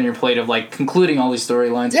task on your plate of like concluding all these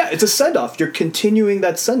storylines. Yeah, it's a send-off. You're continuing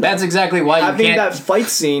that send-off. That's exactly why having you can't... that fight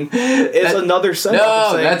scene is another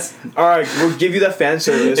send-off. No, that's... All right, we'll give you that fan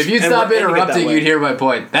service. If you'd stop interrupting, you'd hear my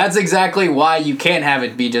point. That's exactly why you can't have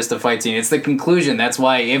it be just a fight scene. It's the conclusion. That's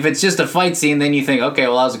why if it's just a fight scene, then you think, okay,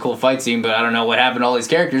 well, that was a cool fight scene, but I don't know what happened to all these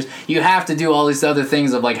characters. You have to do all these other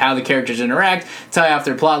things of like how the characters interact, tie off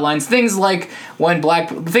their plot lines. Things like when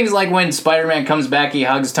Spider-Man comes back, he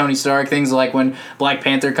hugs Tony Stark. Things like when Black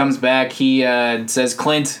Panther comes back, he says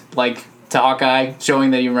Clint like to Hawkeye,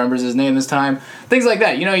 showing that he remembers his name this time. Things like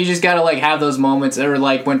that. You know, you just gotta like have those moments. Or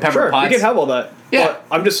like when Pepper Potts. You can have all that. Yeah, but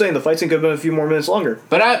I'm just saying the fight scene could have been a few more minutes longer.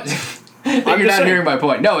 But you're not hearing my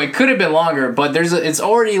point. No, it could have been longer, but it's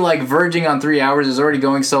already like verging on 3 hours. It's already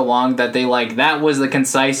going so long that that was the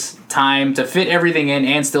concise time to fit everything in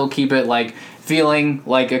and still keep it like feeling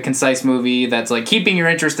like a concise movie that's like keeping your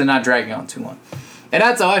interest and not dragging on too long. And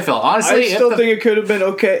that's how I felt. Honestly, I still think it could have been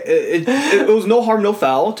okay. It was no harm, no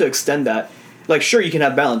foul to extend that. Like, sure, you can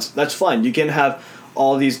have balance. That's fine. You can have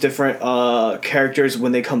all these different characters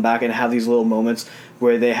when they come back and have these little moments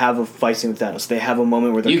where they have a fight scene with Thanos. They have a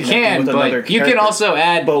moment where they're connecting with another character. You can also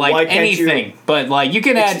add like anything. But like you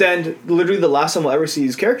can extend literally the last time we'll ever see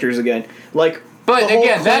these characters again. Like, but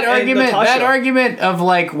again, that argument of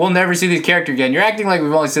like we'll never see these characters again. You're acting like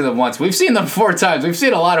we've only seen them once. We've seen them 4 times. We've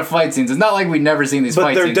seen a lot of fight scenes. It's not like we've never seen these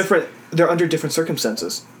fight scenes. But they're different. They're under different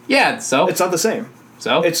circumstances. Yeah, so it's not the same.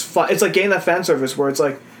 So it's like getting that fan service where it's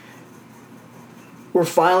like we're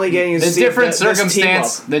finally getting the different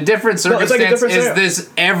circumstance. The different circumstance is this.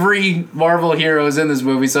 Every Marvel hero is in this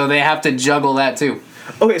movie, so they have to juggle that too.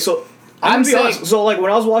 Okay, so I'm gonna be honest. So like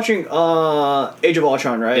when I was watching Age of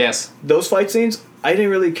Ultron, right? Yes. Those fight scenes, I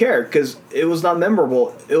didn't really care because it was not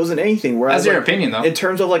memorable. It wasn't anything. Whereas, that's your opinion, though. In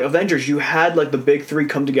terms of like Avengers, you had like the big 3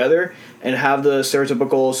 come together and have the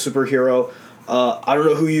stereotypical superhero I don't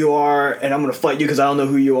know who you are, and I'm gonna fight you because I don't know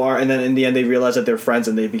who you are. And then in the end, they realize that they're friends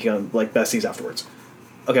and they become like besties afterwards.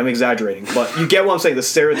 Okay, I'm exaggerating, but you get what I'm saying. The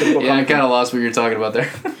stereotypical. Yeah, I kind of lost what you're talking about there.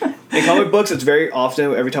 In comic books, it's very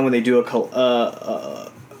often every time when they do a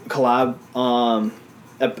collab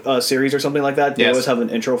a series or something like that, they always have an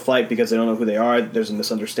intro fight because they don't know who they are. There's a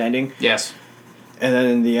misunderstanding. Yes. And then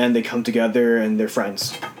in the end, they come together and they're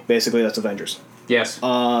friends. Basically, that's Avengers. Yes.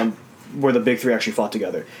 Where the big three actually fought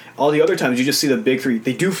together. All the other times, you just see the big three.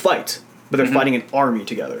 They do fight, but they're fighting an army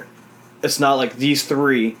together. It's not like these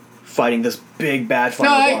three fighting this big bad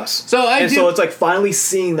final boss. So it's like finally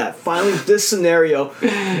seeing that. Finally, this scenario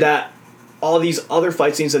that all these other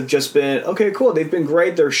fight scenes have just been, okay, cool. They've been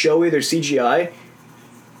great. They're showy. They're CGI.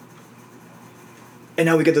 And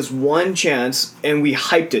now we get this one chance, and we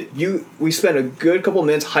hyped it. We spent a good couple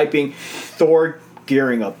minutes hyping Thor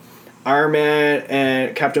gearing up, Iron Man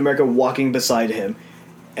and Captain America walking beside him,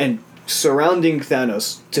 and surrounding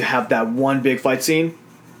Thanos to have that one big fight scene.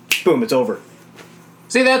 Boom! It's over.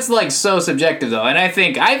 See, that's like so subjective though, and I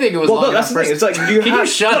think it was. Well, no, that's the thing. It's like can you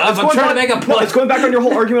shut up? I'm trying to make a point. No, it's going back on your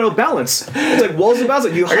whole argument of balance. It's like what's the balance?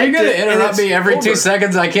 Are you going to interrupt me every 2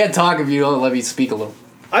 seconds? I can't talk if you don't let me speak a little.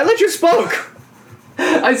 I let you spoke.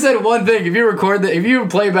 I said one thing. If you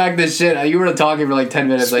play back this shit, you were talking for like 10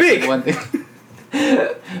 minutes. Speak. I said one thing.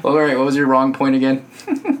 Well, all right. What was your wrong point again?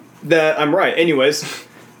 That I'm right. Anyways.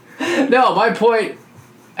 No, my point.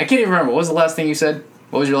 I can't even remember. What was the last thing you said?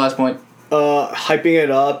 What was your last point? Hyping it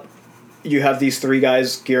up. You have these three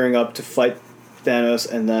guys gearing up to fight Thanos,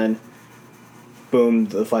 and then boom,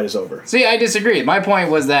 the fight is over. See, I disagree. My point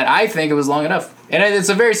was that I think it was long enough. And it's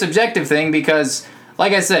a very subjective thing because,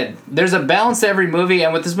 like I said, there's a balance to every movie,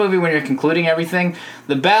 and with this movie, when you're concluding everything,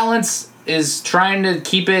 the balance is trying to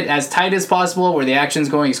keep it as tight as possible, where the action's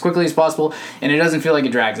going as quickly as possible, and it doesn't feel like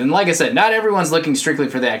it drags. And like I said, not everyone's looking strictly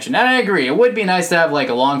for the action. And I agree, it would be nice to have like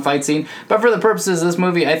a long fight scene, but for the purposes of this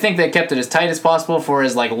movie, I think they kept it as tight as possible for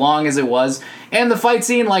as like long as it was. And the fight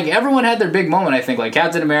scene, like everyone had their big moment, I think. Like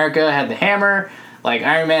Captain America had the hammer, like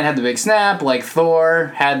Iron Man had the big snap, like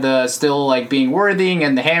Thor had the still like being worthy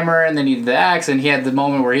and the hammer, and then he did the axe, and he had the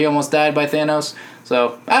moment where he almost died by Thanos.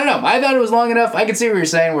 So, I don't know. I thought it was long enough. I could see what you're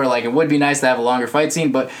saying where, like, it would be nice to have a longer fight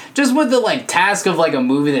scene, but just with the, like, task of, like, a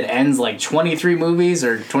movie that ends, like, 23 movies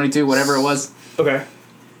or 22, whatever it was. Okay.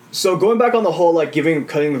 So, going back on the whole, like, cutting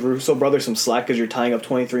the Russo brothers some slack because you're tying up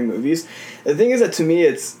 23 movies, the thing is that, to me,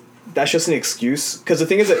 that's just an excuse. Because the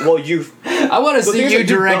thing is that, I want to see you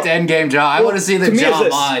direct Endgame, John. I want to see the John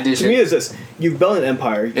Ma edition. To me, it's this. You've built an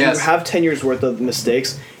empire. Yes. You have 10 years worth of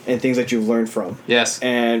mistakes and things that you've learned from. Yes.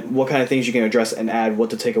 And what kind of things you can address and add, what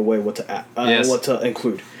to take away, what to add, what to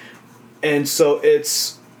include. And so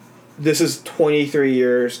this is 23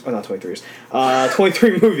 years, or not 23 years,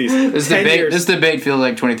 23 movies. This debate feels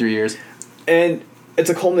like 23 years. And it's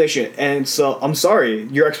a culmination. And so, I'm sorry,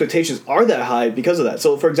 your expectations are that high because of that.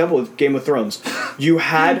 So, for example, with Game of Thrones, you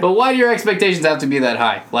had... But why do your expectations have to be that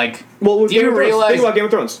high? Like, do you realize... Think about Game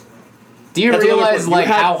of Thrones. Do you realize like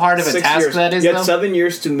how hard of a task that is? You had 7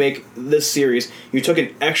 years to make this series. You took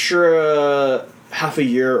an extra half a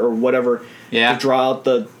year or whatever to draw out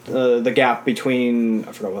the gap between,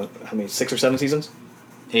 I forgot how many, 6 or 7 seasons?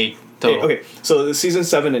 8 total. Okay, so the season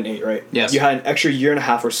 7 and 8, right? Yes. You had an extra year and a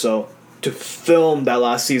half or so to film that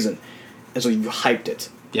last season, and so you hyped it.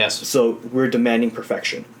 Yes. So we're demanding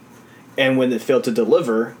perfection, and when it failed to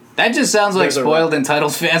deliver. That just sounds like spoiled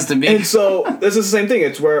entitled fans to me. And so, this is the same thing.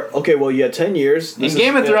 It's where, okay, well, you had 10 years. And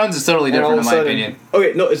Game of Thrones is totally different, in my opinion.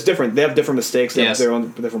 Okay, no, it's different. They have different mistakes. They have their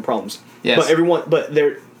own different problems. Yes. But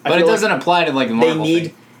it doesn't apply to, like, the Marvel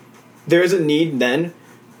thing. There is a need, then,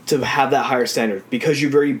 to have that higher standard. Because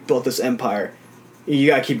you've already built this empire. You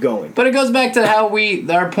gotta keep going. But it goes back to how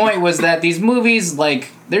our point was that these movies, like,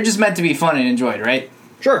 they're just meant to be fun and enjoyed, right?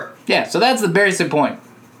 Sure. Yeah, so that's the basic point.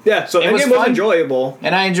 Yeah, so Endgame was enjoyable.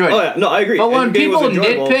 And I enjoyed it. Oh, yeah, no, I agree. But when people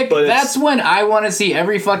nitpick, that's when I want to see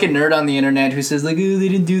every fucking nerd on the internet who says, like, oh, they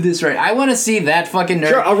didn't do this right. I want to see that fucking nerd.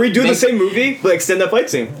 Sure, I'll redo the same movie, but extend that fight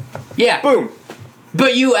scene. Yeah. Boom.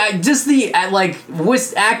 But you, just the, like,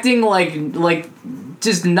 acting like,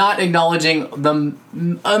 just not acknowledging the,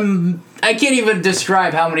 I can't even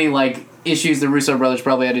describe how many, like, issues the Russo brothers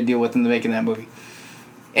probably had to deal with in making that movie.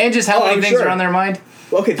 And just how many things are on their mind.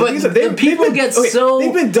 Okay, but they've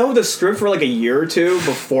been done with the script for like a year or two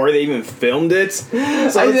before they even filmed it. So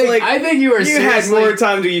I think you had more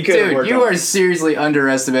time than you could have worked on. You are seriously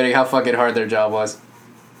underestimating how fucking hard their job was.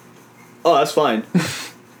 Oh, that's fine.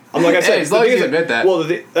 I'm like I said, as long as you admit that. Well,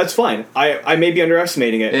 that's fine. I may be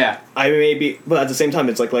underestimating it. Yeah. I may be, but at the same time,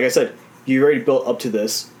 it's like I said, you already built up to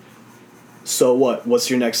this. So what? What's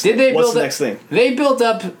your next thing? What's the next thing? They built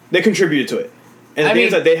up... They contributed to it. And the thing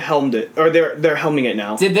is that they helmed it, or they're helming it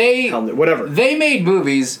now. Did they? Helmed it, whatever. They made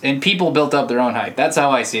movies, and people built up their own hype. That's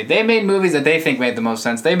how I see it. They made movies that they think made the most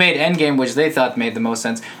sense. They made Endgame, which they thought made the most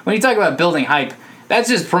sense. When you talk about building hype, that's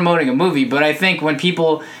just promoting a movie. But I think when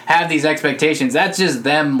people have these expectations, that's just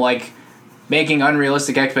them like making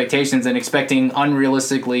unrealistic expectations and expecting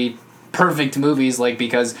unrealistically perfect movies, like,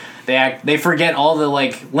 because they forget all the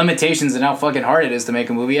like limitations and how fucking hard it is to make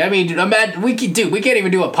a movie. I mean, imagine we can't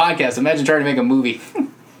even do a podcast. Imagine trying to make a movie.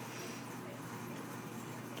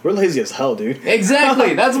 We're lazy as hell, dude.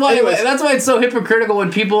 Exactly. That's why. That's why it's so hypocritical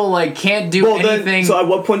when people like can't do anything. Then, so at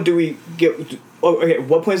what point do we get? Okay,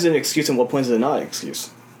 what point is it an excuse and what point is it not an excuse?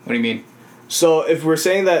 What do you mean? So if we're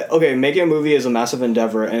saying that, okay, making a movie is a massive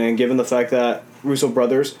endeavor, and then given the fact that Russo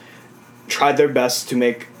brothers tried their best to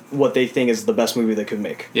make what they think is the best movie they could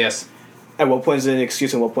make. Yes. At what point is it an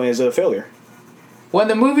excuse and what point is it a failure? When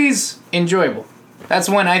the movie's enjoyable. That's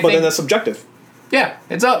when I think... But then that's subjective. Yeah,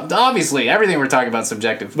 it's obviously everything we're talking about is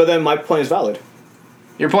subjective. But then my point is valid.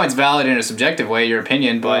 Your point's valid in a subjective way, your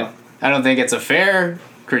opinion, but I don't think it's a fair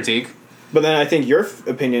critique. But then I think your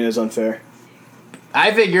opinion is unfair.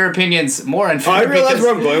 I think your opinion's more unfair. I realize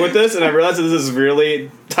where I'm going with this, and I realize that this is really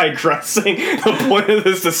digressing the point of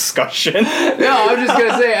this discussion. No, I'm just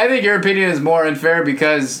gonna say I think your opinion is more unfair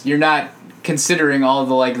because you're not considering all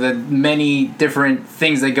the many different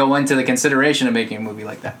things that go into the consideration of making a movie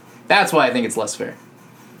like that. That's why I think it's less fair.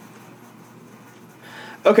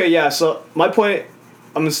 Okay, yeah. So my point,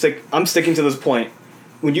 I'm sticking to this point.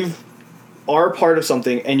 When you are part of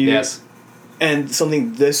something and and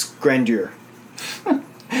something this grandeur.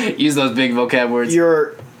 Use those big vocab words.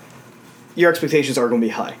 Your expectations are going to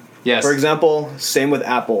be high. Yes. For example, same with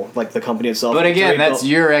Apple, like the company itself. But again, that's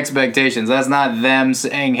your expectations. That's not them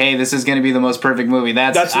saying, "Hey, this is going to be the most perfect movie."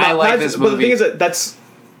 That's I like this movie. But the thing is that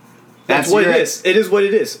that's what it is. It is what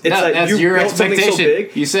it is. It's that's you your built something so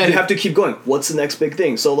big. You said you have to keep going. What's the next big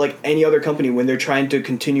thing? So like any other company, when they're trying to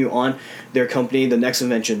continue on their company, the next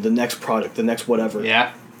invention, the next product, the next whatever.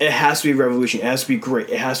 Yeah. It has to be revolution. It has to be great.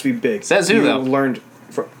 It has to be big. Says who, though?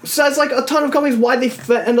 Says like a ton of companies why they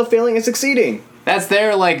end up failing and succeeding. That's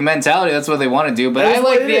their mentality. That's what they want to do. But I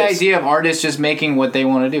like the idea of artists just making what they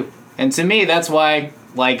want to do. And to me, that's why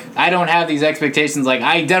I don't have these expectations. Like,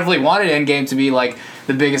 I definitely wanted Endgame to be like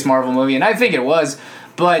the biggest Marvel movie, and I think it was.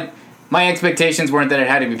 But my expectations weren't that it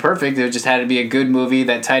had to be perfect. It just had to be a good movie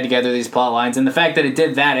that tied together these plot lines. And the fact that it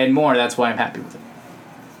did that and more, that's why I'm happy with it.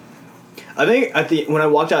 I think when I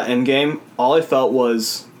walked out Endgame, all I felt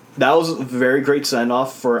was that was a very great send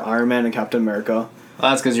off for Iron Man and Captain America.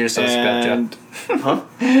 Well, that's because you're a sociopath, Huh?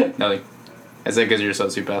 Nothing. I said because you're a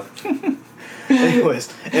sociopath.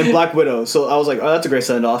 Anyways, and Black Widow. So I was like, oh, that's a great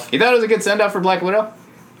send off. You thought it was a good send off for Black Widow?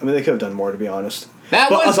 I mean, they could have done more, to be honest.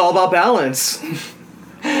 But it's all about balance.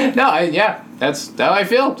 That's how I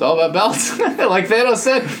feel. It's all about balance, like Thanos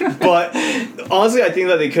said. But honestly, I think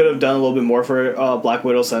that they could have done a little bit more for Black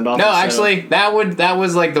Widow send off. No, actually, that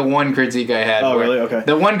was like the one critique I had. Oh, really? Okay.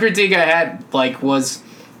 The one critique I had was,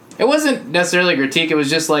 it wasn't necessarily a critique. It was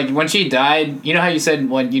just like when she died. You know how you said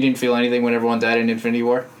when you didn't feel anything when everyone died in Infinity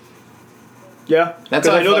War. Yeah, that's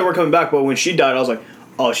how I know they were coming back, but when she died, I was like,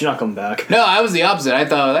 oh, she's not coming back. No, I was the opposite. I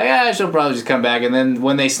thought, she'll probably just come back. And then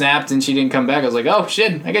when they snapped and she didn't come back, I was like, oh,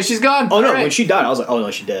 shit, I guess she's gone. Oh, no, when she died, I was like, oh,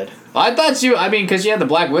 no, she's dead. Well, I thought because she had the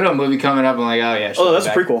Black Widow movie coming up, I'm like, oh, yeah, that's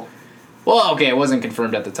a prequel. Well, okay, it wasn't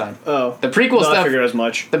confirmed at the time. Oh. The prequel stuff... I figured as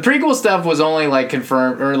much. The prequel stuff was only,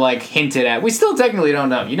 confirmed or, hinted at. We still technically don't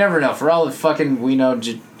know. You never know. For all the fucking we know,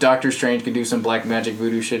 Doctor Strange could do some black magic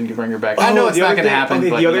voodoo shit and bring her back. I know it's not going to happen,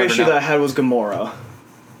 but the other issue that I had was Gamora.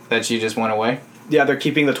 That she just went away? Yeah, they're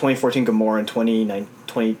keeping the 2014 Gamora in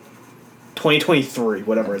 2023,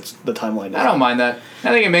 whatever it's the timeline is. I don't mind that. I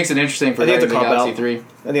think it makes it interesting for Guardians of the Galaxy 3. I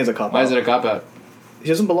think it's a cop-out. Why is it a cop-out? He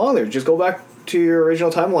doesn't belong there. Just go back to your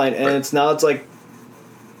original timeline, and it's like...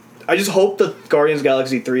 I just hope that Guardians of the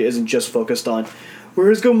Galaxy 3 isn't just focused on,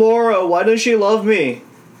 where's Gamora? Why doesn't she love me?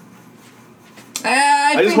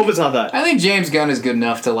 I just hope it's not that. I think James Gunn is good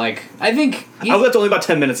enough to, I hope that's only about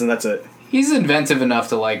 10 minutes and that's it. He's inventive enough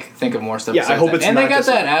to, think of more stuff. Yeah, I hope it's and not. And they got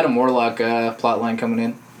that Adam Warlock plotline coming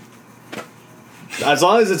in. As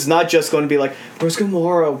long as it's not just going to be like, where's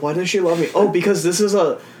Gamora? Why doesn't she love me? Oh, because this is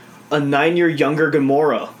a 9-year younger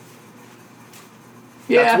Gamora.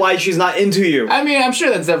 Yeah. That's why she's not into you. I mean, I'm sure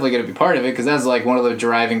that's definitely going to be part of it, because that's, one of the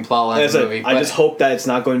driving plot lines of the movie. I just hope that it's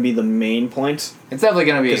not going to be the main point. It's definitely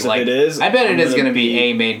going to be, if it is, I bet it is going to be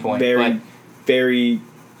a main point. Very, very...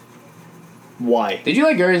 Why? Did you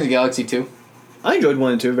like Guardians of the Galaxy 2? I enjoyed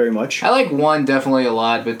 1 and 2 very much. I like 1 definitely a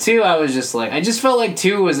lot, but 2 I was just like, I just felt like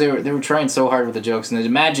 2 was they were trying so hard with the jokes and the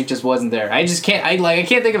magic just wasn't there. I just can't I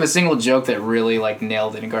can't think of a single joke that really like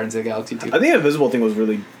nailed it in Guardians of the Galaxy 2. I think the invisible thing was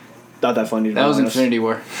really not that funny. That was Infinity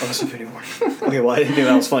War. Oh, was Infinity War. Okay, well I didn't think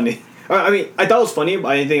that was funny. I mean, I thought it was funny, but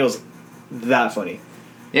I didn't think it was that funny.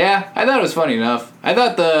 Yeah, I thought it was funny enough. I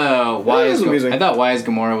thought why is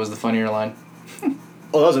Gamora was the funnier line.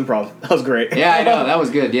 Oh, that was improv. That was great. Yeah, I know. That was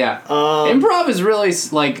good, yeah. Improv is really,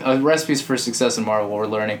 like, a recipe for success in Marvel, we're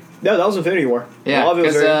learning. Yeah, that was Infinity War. Yeah,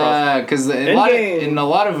 because in a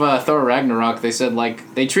lot of Thor Ragnarok, they said,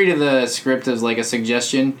 like, they treated the script as, like, a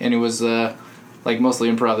suggestion, and it was, like, mostly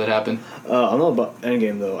improv that happened. I don't know about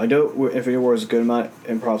Endgame, though. I know Infinity War was a good amount of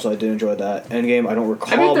improv, so I did enjoy that. Endgame, I don't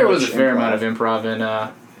recall. I bet there was a fair amount of improv in,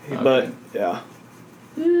 But, yeah.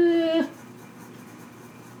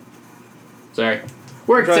 Sorry.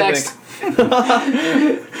 Work text. Damn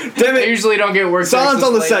it! I usually don't get work text. Silence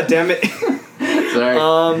on the set. Damn it. Sorry.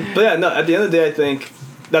 But yeah, no. At the end of the day, I think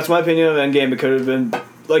that's my opinion of Endgame. It could have been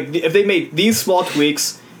like if they made these small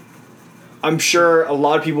tweaks, I'm sure a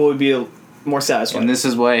lot of people would be more satisfied. And this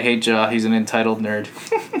is why I hate Ja. He's an entitled nerd.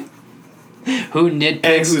 Who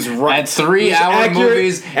nitpicks who's right, at 3-hour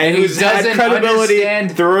movies and who doesn't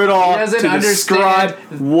understand through it all to describe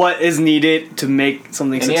what is needed to make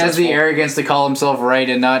something successful. And he has the arrogance to call himself right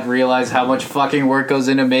and not realize how much fucking work goes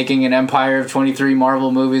into making an empire of 23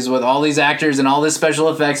 Marvel movies with all these actors and all this special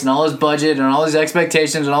effects and all this budget and all these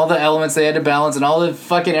expectations and all the elements they had to balance and all the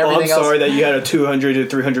fucking everything else. I'm sorry that you had a $200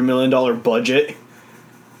 to $300 million budget.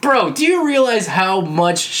 Bro, do you realize how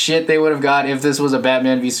much shit they would have got if this was a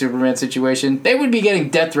Batman v Superman situation? They would be getting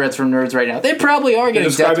death threats from nerds right now. They probably are getting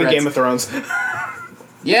death threats. Game of Thrones.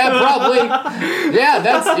 Yeah, probably. Yeah,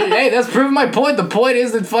 that's proving my point. The point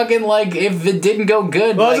is that fucking, like, if it didn't go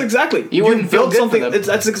good, well, like, that's exactly. You wouldn't feel good something. for them.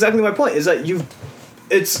 That's exactly my point. Is that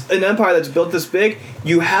it's an empire that's built this big.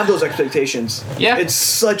 You have those expectations. Yeah, it's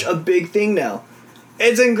such a big thing now.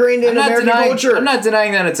 It's ingrained in American culture. I'm not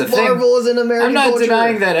denying that it's a thing. Marvel is in American culture. I'm not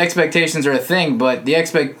denying that expectations are a thing, but the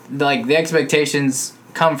expectations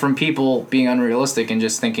come from people being unrealistic and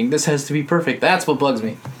just thinking this has to be perfect. That's what bugs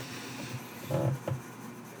me.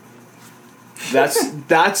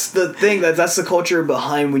 That's the thing. That's the culture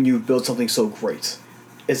behind when you build something so great.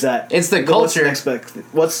 Is that it's the culture?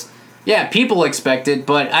 Yeah, people expect it,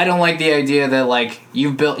 but I don't like the idea that, like,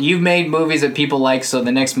 you've made movies that people like, so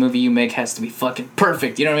the next movie you make has to be fucking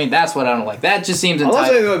perfect. You know what I mean? That's what I don't like. That just seems entitled. I'm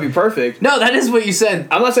not saying it would be perfect. No, that is what you said.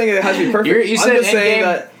 I'm not saying it has to be perfect. You said I'm just Endgame. saying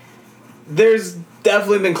that there's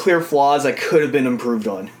definitely been clear flaws that could have been improved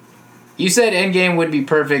on. You said Endgame would be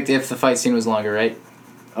perfect if the fight scene was longer, right?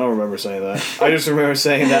 I don't remember saying that. I just remember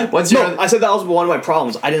saying that. I said that was one of my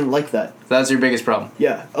problems. I didn't like that. That's your biggest problem?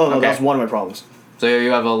 Yeah. Oh, no, that's one of my problems. So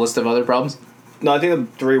you have a list of other problems? No, I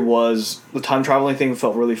think the 3 was the time traveling thing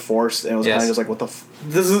felt really forced, and it was kind of just like, what the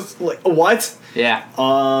this is, like, what? Yeah.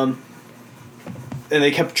 And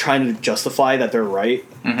they kept trying to justify that they're right,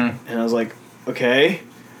 and I was like, okay.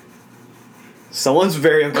 Someone's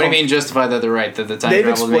very uncomfortable. What do you mean justify that they're right? That the time travel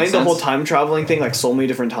makes sense? They've explained the whole time traveling thing, like, so many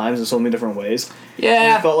different times in so many different ways. Yeah.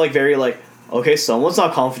 And it felt like very, like, okay, someone's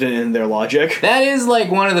not confident in their logic. That is,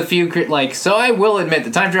 like, one of the few, like, so I will admit,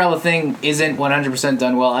 the time travel thing isn't 100%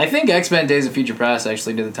 done well. I think X-Men Days of Future Past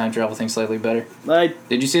actually did the time travel thing slightly better.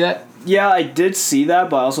 Did you see that? Yeah, I did see that,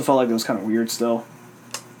 but I also felt like it was kind of weird still.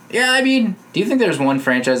 Yeah, I mean, do you think there's one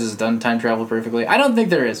franchise that's done time travel perfectly? I don't think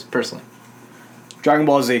there is, personally. Dragon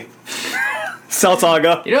Ball Z. Cell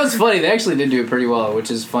Saga. You know what's funny? They actually did do it pretty well, which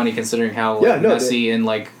is funny considering how messy and,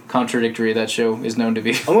 like, contradictory that show is known to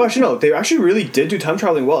be. Oh my gosh, no, they actually really did do time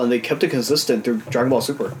traveling well, and they kept it consistent through Dragon Ball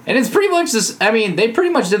Super. And it's pretty much this. I mean, they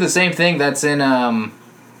pretty much did the same thing that's in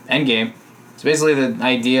Endgame. It's basically the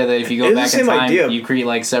idea that if you go back in time, you create,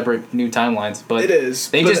 like, separate new timelines. But it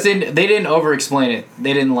is. They didn't over-explain it.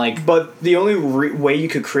 They didn't, like. But the only way you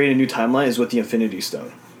could create a new timeline is with the Infinity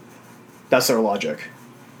Stone. That's their logic.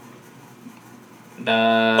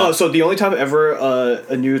 So the only time ever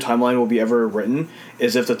a new timeline will be ever written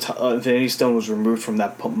is if the Infinity Stone was removed from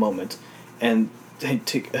that moment, and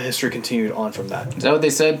history continued on from that. Is that what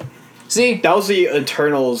they said? See, that was the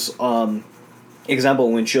Eternals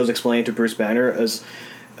example when she was explaining to Bruce Banner as,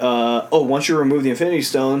 once you remove the Infinity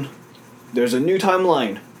Stone, there's a new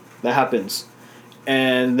timeline that happens.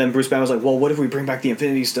 And then Bruce Banner was like, well, what if we bring back the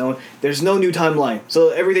Infinity Stone? There's no new timeline, so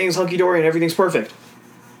everything's hunky-dory and everything's perfect.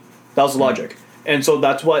 That was the logic. And so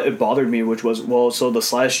that's what it bothered me, which was, so the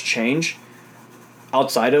slightest change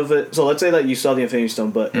outside of it. So let's say that you saw the Infinity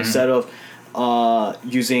Stone, but instead of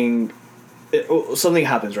using it, something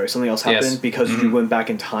happens, right? Something else happened because you went back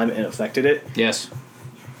in time and affected it. Yes.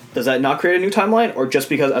 does that not create a new timeline, or just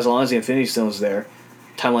because as long as the Infinity Stone is there,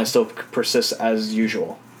 timeline still persists as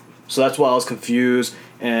usual? So that's why I was confused,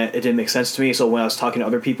 and it didn't make sense to me. So when I was talking to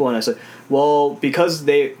other people, and I said, well, because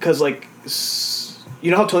like,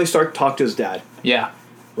 you know how Tony Stark talked to his dad? Yeah.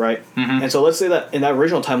 Right? Mm-hmm. And so let's say that in that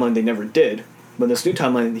original timeline they never did, but in this new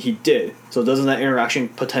timeline he did. So doesn't that interaction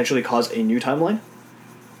potentially cause a new timeline?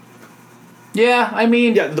 Yeah, I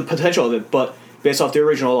mean... Yeah, the potential of it, but based off the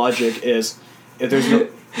original logic is if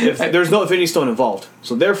there's no Infinity Stone involved,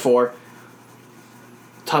 so therefore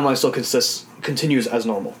timeline still continues as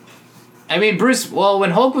normal. I mean,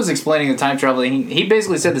 when Hulk was explaining the time traveling, he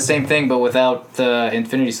basically said the same thing, but without the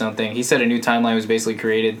Infinity Stone thing. He said a new timeline was basically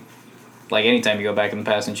created, like anytime you go back in the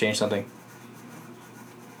past and change something.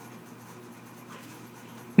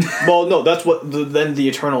 Well, no, that's what... Then the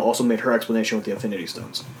Eternal also made her explanation with the Infinity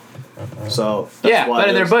Stones. So that's why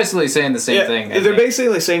but they're basically saying the same thing. They're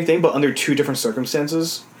basically the same thing, but under two different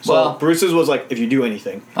circumstances. So well, Bruce's was like, if you do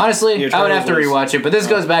anything. Honestly, I would have to rewatch it, but this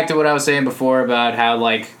goes back to what I was saying before about how,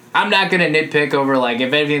 like, I'm not going to nitpick over, like,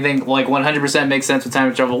 if anything, like, 100% makes sense with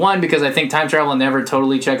time travel. One, because I think time travel never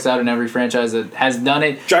totally checks out in every franchise that has done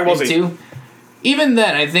it. Dragon Ball Z. Two, even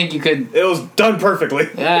then, I think you could... It was done perfectly.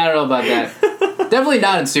 I don't know about that. Definitely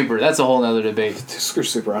not in Super. That's a whole other debate. Screw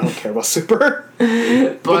Super. I don't care about Super.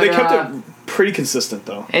 but they kept it pretty consistent,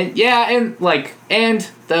 though. And the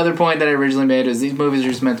other point that I originally made is these movies are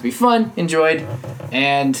just meant to be fun, enjoyed,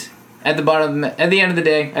 and at the end of the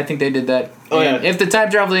day, I think they did that. If the time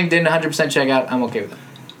traveling didn't 100% check out, I'm okay with it.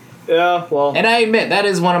 Yeah, well... And I admit, that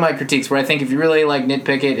is one of my critiques, where I think if you really, like,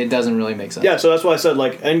 nitpick it, it doesn't really make sense. Yeah, so that's why I said,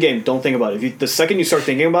 like, Endgame, don't think about it. The second you start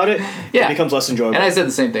thinking about it, it becomes less enjoyable. And I said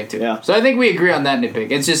the same thing, too. Yeah. So I think we agree on that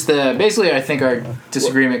nitpick. It's just basically, I think our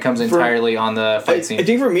disagreement comes entirely on the fight scene. I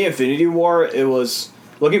think for me, Infinity War, it was...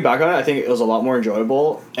 Looking back on it, I think it was a lot more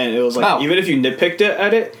enjoyable, and it was, like, even if you nitpicked it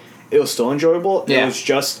at it, it was still enjoyable. Yeah. It was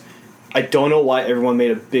just... I don't know why everyone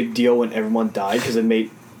made a big deal when everyone died, because it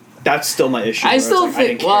made... That's still my issue. I still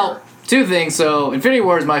think... Well... Two things. So, Infinity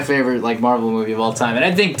War is my favorite, like, Marvel movie of all time. And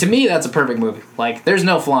I think, to me, that's a perfect movie. Like, there's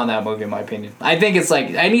no flaw in that movie, in my opinion. I think it's, like,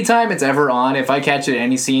 anytime it's ever on, if I catch it at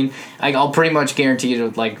any scene, I'll pretty much guarantee to,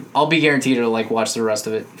 like, I'll be guaranteed to, like, watch the rest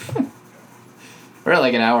of it. We're at,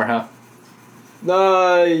 like, an hour, huh?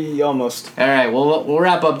 Almost. Alright, well, we'll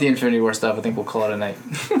wrap up the Infinity War stuff. I think we'll call it a night.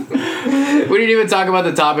 We didn't even talk about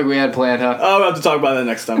the topic we had planned, huh? Oh, we'll have to talk about that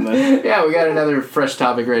next time, then. Yeah, we got another fresh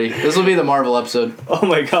topic ready. This will be the Marvel episode. Oh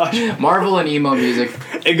my gosh. Marvel and emo music.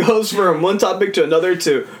 It goes from one topic to another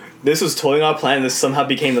to... This was totally not planned. This somehow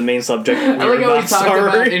became the main subject. I like how we talked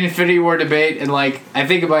about an Infinity War debate, and, like, I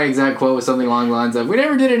think my exact quote was something along the lines of, we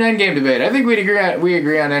never did an Endgame debate. I think we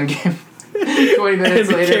agree on Endgame. 20 minutes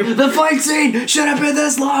later, the fight scene should have been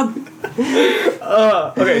this long.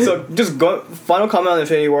 Okay, so just final comment on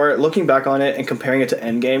Infinity War. Looking back on it and comparing it to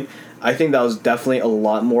Endgame, I think that was definitely a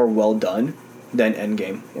lot more well done than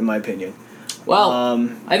Endgame, in my opinion. Well,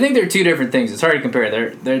 I think they're two different things. It's hard to compare.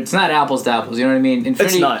 It's not apples to apples. You know what I mean?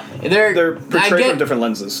 It's not. They're portrayed from different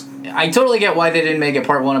lenses. I totally get why they didn't make it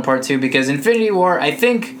part 1 and part 2, because Infinity War, I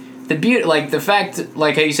think the fact,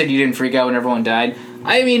 like how you said you didn't freak out when everyone died.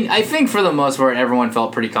 I mean, I think for the most part, everyone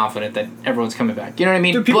felt pretty confident that everyone's coming back. You know what I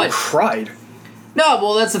mean? Dude, people cried. No,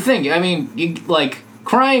 well, that's the thing. I mean, you, like,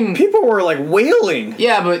 crying... People were, like, wailing.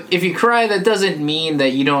 Yeah, but if you cry, that doesn't mean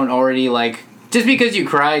that you don't already, like... Just because you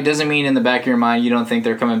cry doesn't mean in the back of your mind you don't think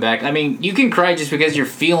they're coming back. I mean, you can cry just because you're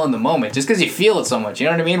feeling the moment, just because you feel it so much. You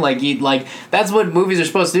know what I mean? Like that's what movies are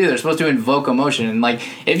supposed to do. They're supposed to invoke emotion. And, like,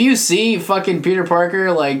 if you see fucking Peter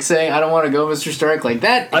Parker, like, saying, I don't want to go, Mr. Stark, like,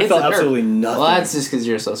 that I felt absolutely nothing. Well, that's just because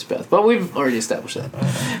you're a sociopath. But we've already established that.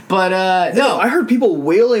 But, no. I heard people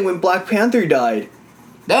wailing when Black Panther died.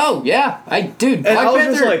 Oh, yeah. Black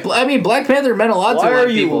Panther meant a lot to a lot of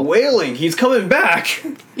people. Why are you wailing? He's coming back.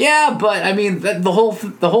 Yeah, but I mean,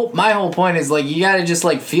 my whole point is, like, you gotta just,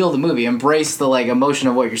 like, feel the movie, embrace the, like, emotion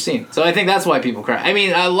of what you're seeing. So I think that's why people cry. I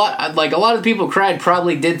mean, a lot of the people who cried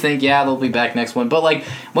probably did think, yeah, they'll be back next one. But, like,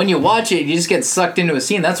 when you watch it, you just get sucked into a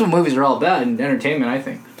scene. That's what movies are all about in entertainment, I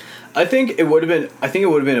think. I think it would have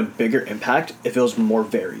been a bigger impact if it was more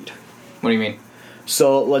varied. What do you mean?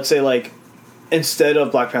 So let's say, like, instead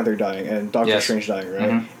of Black Panther dying and Doctor Strange dying, right?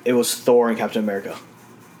 Mm-hmm. It was Thor and Captain America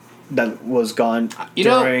that was gone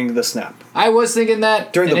during the snap. I was thinking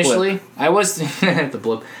that during initially. The blip. I was the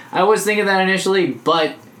blip. I was thinking that initially,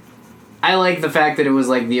 but I like the fact that it was,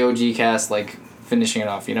 like, the OG cast, like, finishing it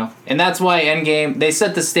off, you know? And that's why Endgame, they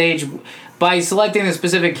set the stage by selecting the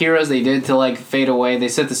specific heroes they did to, like, fade away. They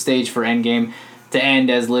set the stage for Endgame to end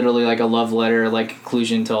as literally, like, a love letter, like,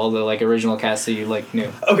 conclusion to all the, like, original cast that you, like, knew.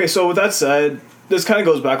 Okay, so with that said, this kind of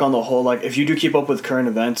goes back on the whole, like, if you do keep up with current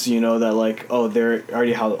events, you know that, like, oh, they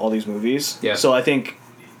already have all these movies. Yeah. So I think,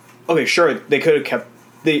 okay, sure, they could have kept,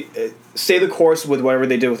 stay the course with whatever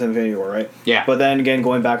they did with Infinity War, right? Yeah. But then again,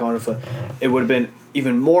 going back on it would have been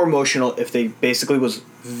even more emotional if they basically was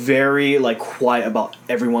very, like, quiet about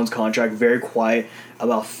everyone's contract, very quiet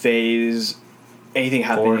about phase, anything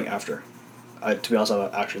happening after. To be honest,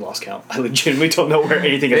 I've actually lost count. I legitimately don't know where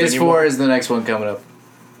anything is anymore. Phase 4 is the next one coming up.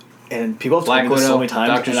 And people have told me this so many times,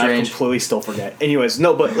 Doctor Strange. I completely still forget. Anyways,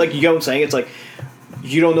 no, but, like, you get what I'm saying? It's like,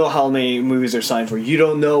 you don't know how many movies they're signed for. You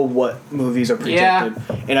don't know what movies are projected.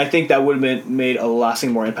 Yeah. And I think that would have made a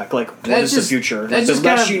lasting more impact. Like, what is the future? Like, the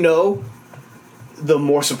less you know, the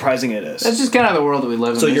more surprising it is. That's just kind of the world that we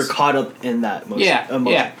live in. So you're caught up in that emotion.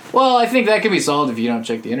 Yeah. Well, I think that can be solved if you don't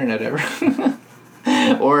check the internet ever.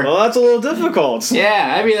 Well, that's a little difficult.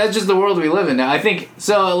 Yeah, I mean, that's just the world we live in now. I think,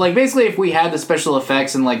 so, like, basically if we had the special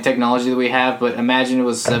effects and, like, technology that we have, but imagine it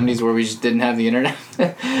was 70s where we just didn't have the internet,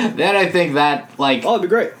 then I think that, like... Oh, it'd be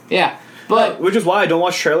great. Yeah, but... which is why I don't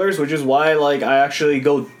watch trailers, which is why, like, I actually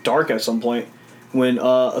go dark at some point when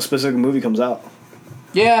a specific movie comes out.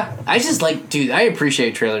 Yeah, I just like, dude, I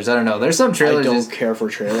appreciate trailers. I don't know. There's some trailers. I don't care for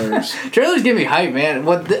trailers. Trailers give me hype, man.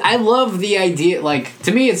 I love the idea. Like,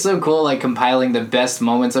 to me, it's so cool. Like compiling the best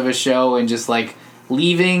moments of a show and just like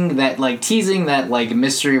leaving that, like teasing that like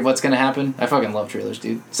mystery of what's gonna happen. I fucking love trailers,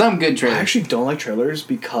 dude. Some good trailers. I actually don't like trailers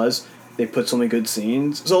because they put so many good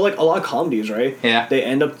scenes. So like a lot of comedies, right? Yeah. They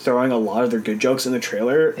end up throwing a lot of their good jokes in the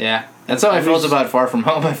trailer. Yeah. That's how I felt about Far From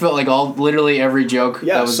Home. I felt like literally every joke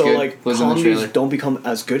that was good was in the trailer. Comedies don't become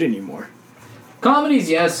as good anymore. Comedies,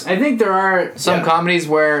 yes. I think there are some comedies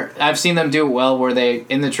where I've seen them do it well, where they,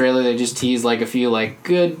 in the trailer, they just tease like a few like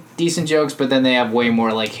good, decent jokes, but then they have way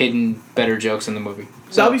more like hidden, better jokes in the movie.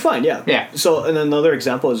 So that'll be fine, yeah. Yeah. So, and another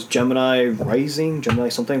example is Gemini Rising, Gemini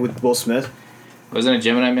something with Will Smith. Wasn't it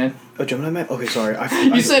Gemini Man? Oh, Gemini Man? Okay, sorry.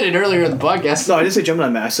 You said it earlier in the podcast. No, I didn't say Gemini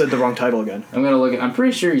Man. I said the wrong title again. I'm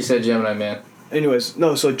pretty sure you said Gemini Man. Anyways,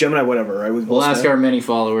 no, so Gemini whatever, right? With Will we'll Smith. ask our many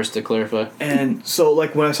followers to clarify. And so,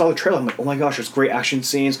 like, when I saw the trailer, I'm like, oh my gosh, there's great action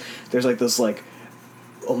scenes. There's, like, this, like,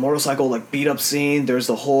 a motorcycle, like, beat-up scene. There's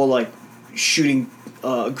the whole, like, shooting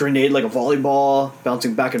a grenade like a volleyball,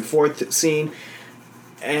 bouncing back and forth scene.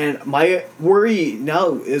 And my worry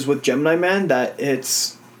now is with Gemini Man that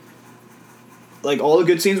it's... like, all the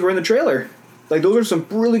good scenes were in the trailer. Like, those are some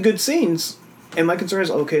really good scenes. And my concern is,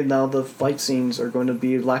 okay, now the fight scenes are going to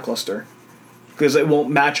be lackluster. Because it won't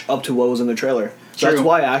match up to what was in the trailer. So that's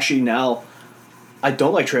why actually now I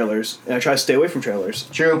don't like trailers. And I try to stay away from trailers.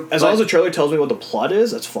 True. As long as the trailer tells me what the plot is,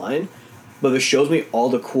 that's fine. But if it shows me all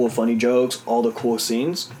the cool funny jokes, all the cool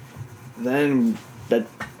scenes, then what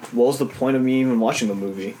was the point of me even watching the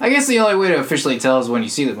movie? I guess the only way to officially tell is when you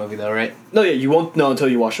see the movie, though, right? No, yeah, you won't know until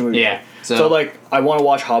you watch the movie. Yeah. So like, I want to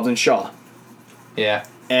watch Hobbs and Shaw. Yeah.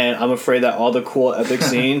 And I'm afraid that all the cool epic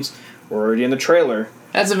scenes were already in the trailer.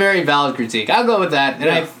 That's a very valid critique. I'll go with that.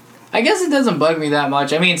 And I guess it doesn't bug me that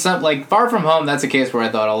much. I mean, like, Far From Home, that's a case where I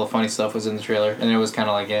thought all the funny stuff was in the trailer, and it was kind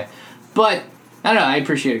of like, yeah. But, I don't know, I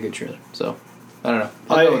appreciate a good trailer, so... I don't know.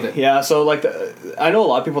 I'll go with it. Yeah, so like I know a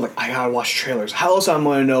lot of people are like, I gotta watch trailers. How else am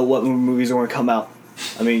I going to know what movies are going to come out?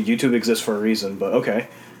 I mean, YouTube exists for a reason, but okay.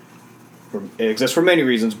 It exists for many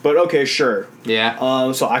reasons, but okay, sure. Yeah.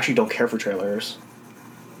 So I actually don't care for trailers.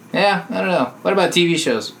 Yeah, I don't know. What about TV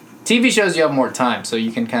shows? TV shows you have more time, so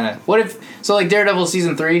you can kind of... What if... So like Daredevil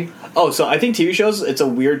Season 3? Oh, so I think TV shows, it's a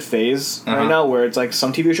weird phase right now where it's like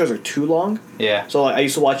some TV shows are too long. Yeah. So like I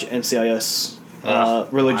used to watch NCIS...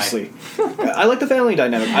 religiously. I like the family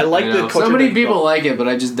dynamic. I like the culture. So many people like it, but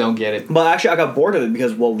I just don't get it. But actually, I got bored of it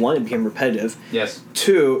because, well, one, it became repetitive. Yes.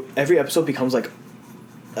 Two, every episode becomes like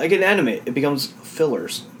an anime. It becomes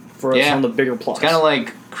fillers for some of the bigger plots. It's kind of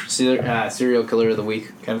like Serial Killer of the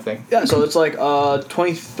Week kind of thing. Yeah, so it's like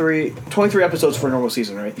 23 episodes for a normal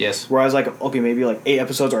season, right? Yes. Whereas, like, okay, maybe like 8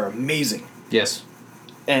 episodes are amazing. Yes.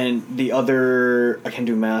 And the other, I can't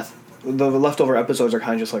do math. The leftover episodes are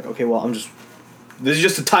kind of just like, okay, well, this is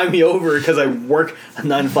just to time me over because I work a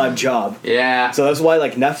 9-to-5 job. Yeah. So that's why,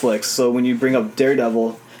 like, Netflix, so when you bring up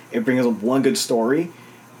Daredevil, it brings up one good story,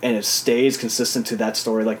 and it stays consistent to that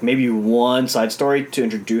story. Like, maybe one side story to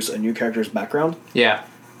introduce a new character's background. Yeah.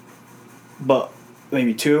 But,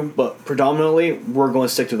 maybe two, but predominantly, we're going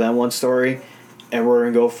to stick to that one story, and we're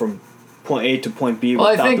going to go from point A to point B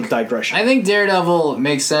without the digression. I think Daredevil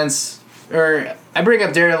makes sense, or I bring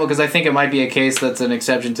up Daredevil because I think it might be a case that's an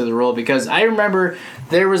exception to the rule, because I remember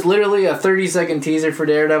there was literally a 30-second teaser for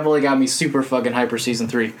Daredevil. It got me super fucking hyper season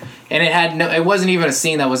 3, and it wasn't even a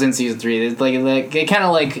scene that was in season 3. It's like it kind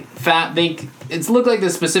of like it looked like they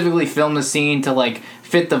specifically filmed the scene to like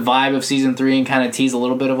fit the vibe of season 3 and kind of tease a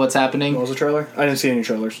little bit of what's happening. What was the trailer? I didn't see any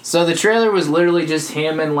trailers. So the trailer was literally just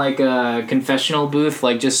him in like a confessional booth,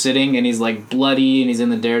 like just sitting, and he's like bloody, and he's in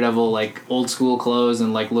the Daredevil like old school clothes,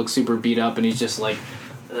 and like looks super beat up, and he's just like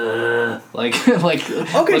okay, looks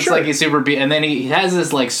sure. like he's super beat, and then he has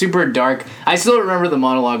this like super dark. I still remember the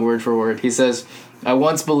monologue word for word. He says, "I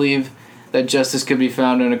once believed that justice could be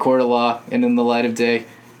found in a court of law and in the light of day,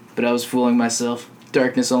 but I was fooling myself.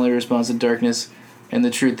 Darkness only responds to darkness, and the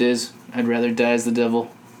truth is, I'd rather die as the devil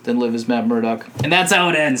than live as Matt Murdock." And that's how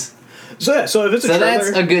it ends. So if it's a trailer... that's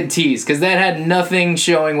a good tease, because that had nothing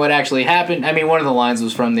showing what actually happened. I mean, one of the lines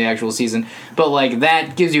was from the actual season, but like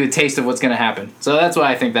that gives you a taste of what's going to happen. So that's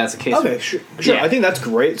why I think that's the case. Okay, sure. Yeah. I think that's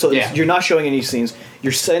great. So you're not showing any scenes.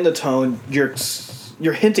 You're setting the tone. You're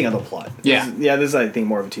hinting at the plot. Yeah. This is, I think,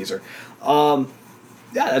 more of a teaser. Yeah,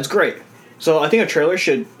 that's great. So I think a trailer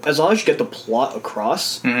should, as long as you get the plot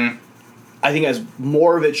across, I think as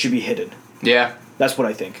more of it should be hidden. Yeah. That's what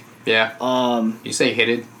I think. Yeah. You say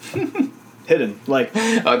hidden? Hidden. Like...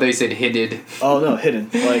 Oh, I thought you said hidded. Oh, no, hidden.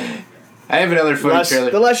 Like... I have another funny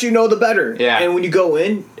trailer. The less you know, the better. Yeah. And when you go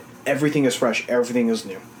in, everything is fresh. Everything is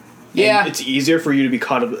new. Yeah. And it's easier for you to be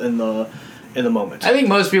caught up in the moment. I think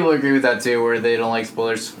most people agree with that, too, where they don't like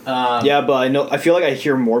spoilers. Yeah, but I feel like I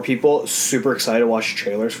hear more people super excited to watch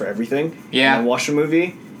trailers for everything. Yeah. And watch the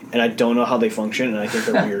movie, and I don't know how they function, and I think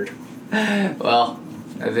they're weird. Well...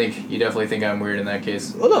 I think you definitely think I'm weird in that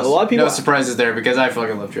case. Well, no, a lot of people... No surprises there, because I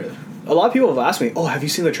fucking love trailers. A lot of people have asked me, "Oh, have you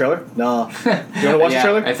seen the trailer?" Nah. You want to watch the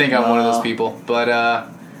trailer? I think I'm one of those people. But,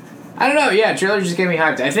 I don't know. Yeah, trailers just get me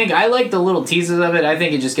hyped. I think I like the little teases of it. I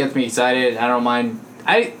think it just gets me excited. I don't mind.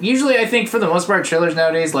 I think, for the most part, trailers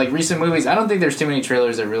nowadays, like recent movies, I don't think there's too many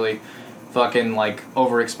trailers that really fucking, like,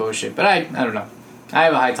 overexpose shit. But I don't know. I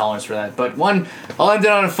have a high tolerance for that. But I'll end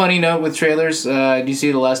it on a funny note with trailers. Do you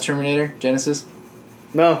see the last Terminator, Genesis?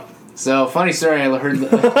 No. So, funny story, I heard...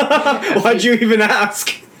 Why'd you even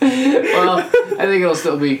ask? Well, I think it'll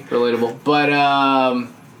still be relatable. But,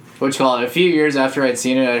 a few years after I'd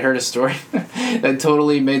seen it, I heard a story that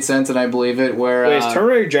totally made sense, and I believe it, where... Wait, is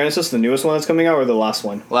Terminator Genesis the newest one that's coming out, or the last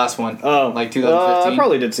one? Last one. Oh. Like 2015. I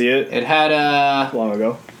probably did see it. It had, long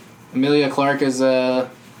ago. Emilia Clarke as,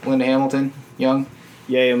 Linda Hamilton, young.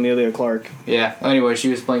 Yay, Emilia Clarke. Yeah. Anyway, she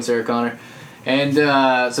was playing Sarah Connor. And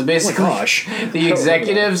so basically, oh my gosh.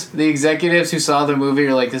 the executives who saw the movie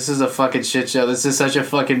are like, "This is a fucking shit show. This is such a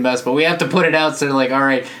fucking mess." But we have to put it out. So they're like, "All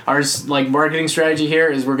right, our like marketing strategy here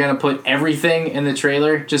is we're gonna put everything in the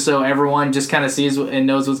trailer, just so everyone just kind of sees and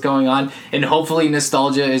knows what's going on, and hopefully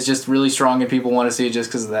nostalgia is just really strong and people want to see it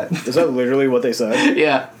just because of that." Is that literally what they said?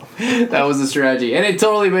 Yeah. That was the strategy. And it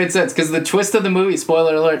totally made sense, because the twist of the movie,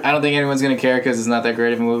 spoiler alert, I don't think anyone's going to care because it's not that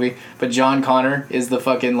great of a movie, but John Connor is the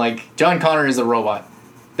fucking, like, John Connor is a robot.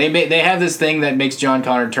 They have this thing that makes John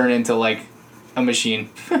Connor turn into, like, a machine.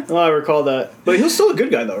 Oh, I recall that. But he was still a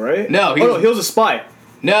good guy, though, right? No. He was a spy.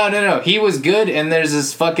 No. He was good, and there's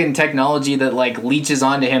this fucking technology that, like, leeches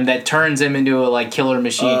onto him that turns him into a, like, killer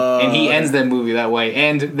machine. And he ends the movie that way.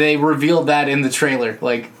 And they revealed that in the trailer.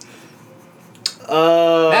 Like...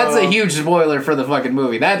 That's a huge spoiler for the fucking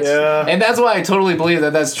movie. And that's why I totally believe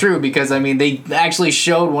that that's true, because, I mean, they actually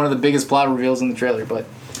showed one of the biggest plot reveals in the trailer, but,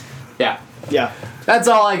 yeah. Yeah. That's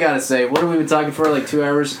all I gotta say. What have we been talking for, like 2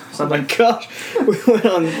 hours? Something? Oh my gosh. We went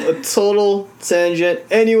on a total tangent.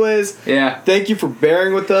 Anyways, thank you for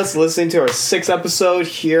bearing with us, listening to our 6th episode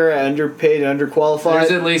here at Underpaid and Underqualified.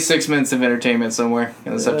 There's at least 6 minutes of entertainment somewhere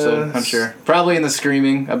in this episode, I'm sure. Probably in the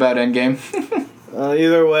screaming about Endgame.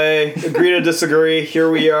 Either way, agree to disagree.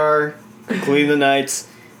 Here we are, concluding the nights.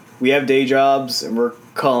 We have day jobs, and we're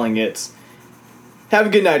calling it. Have a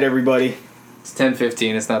good night, everybody. It's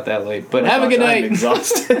 10:15. It's not that late, but have a good night. I'm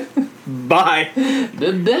exhausted. Bye.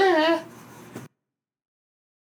 Da-da.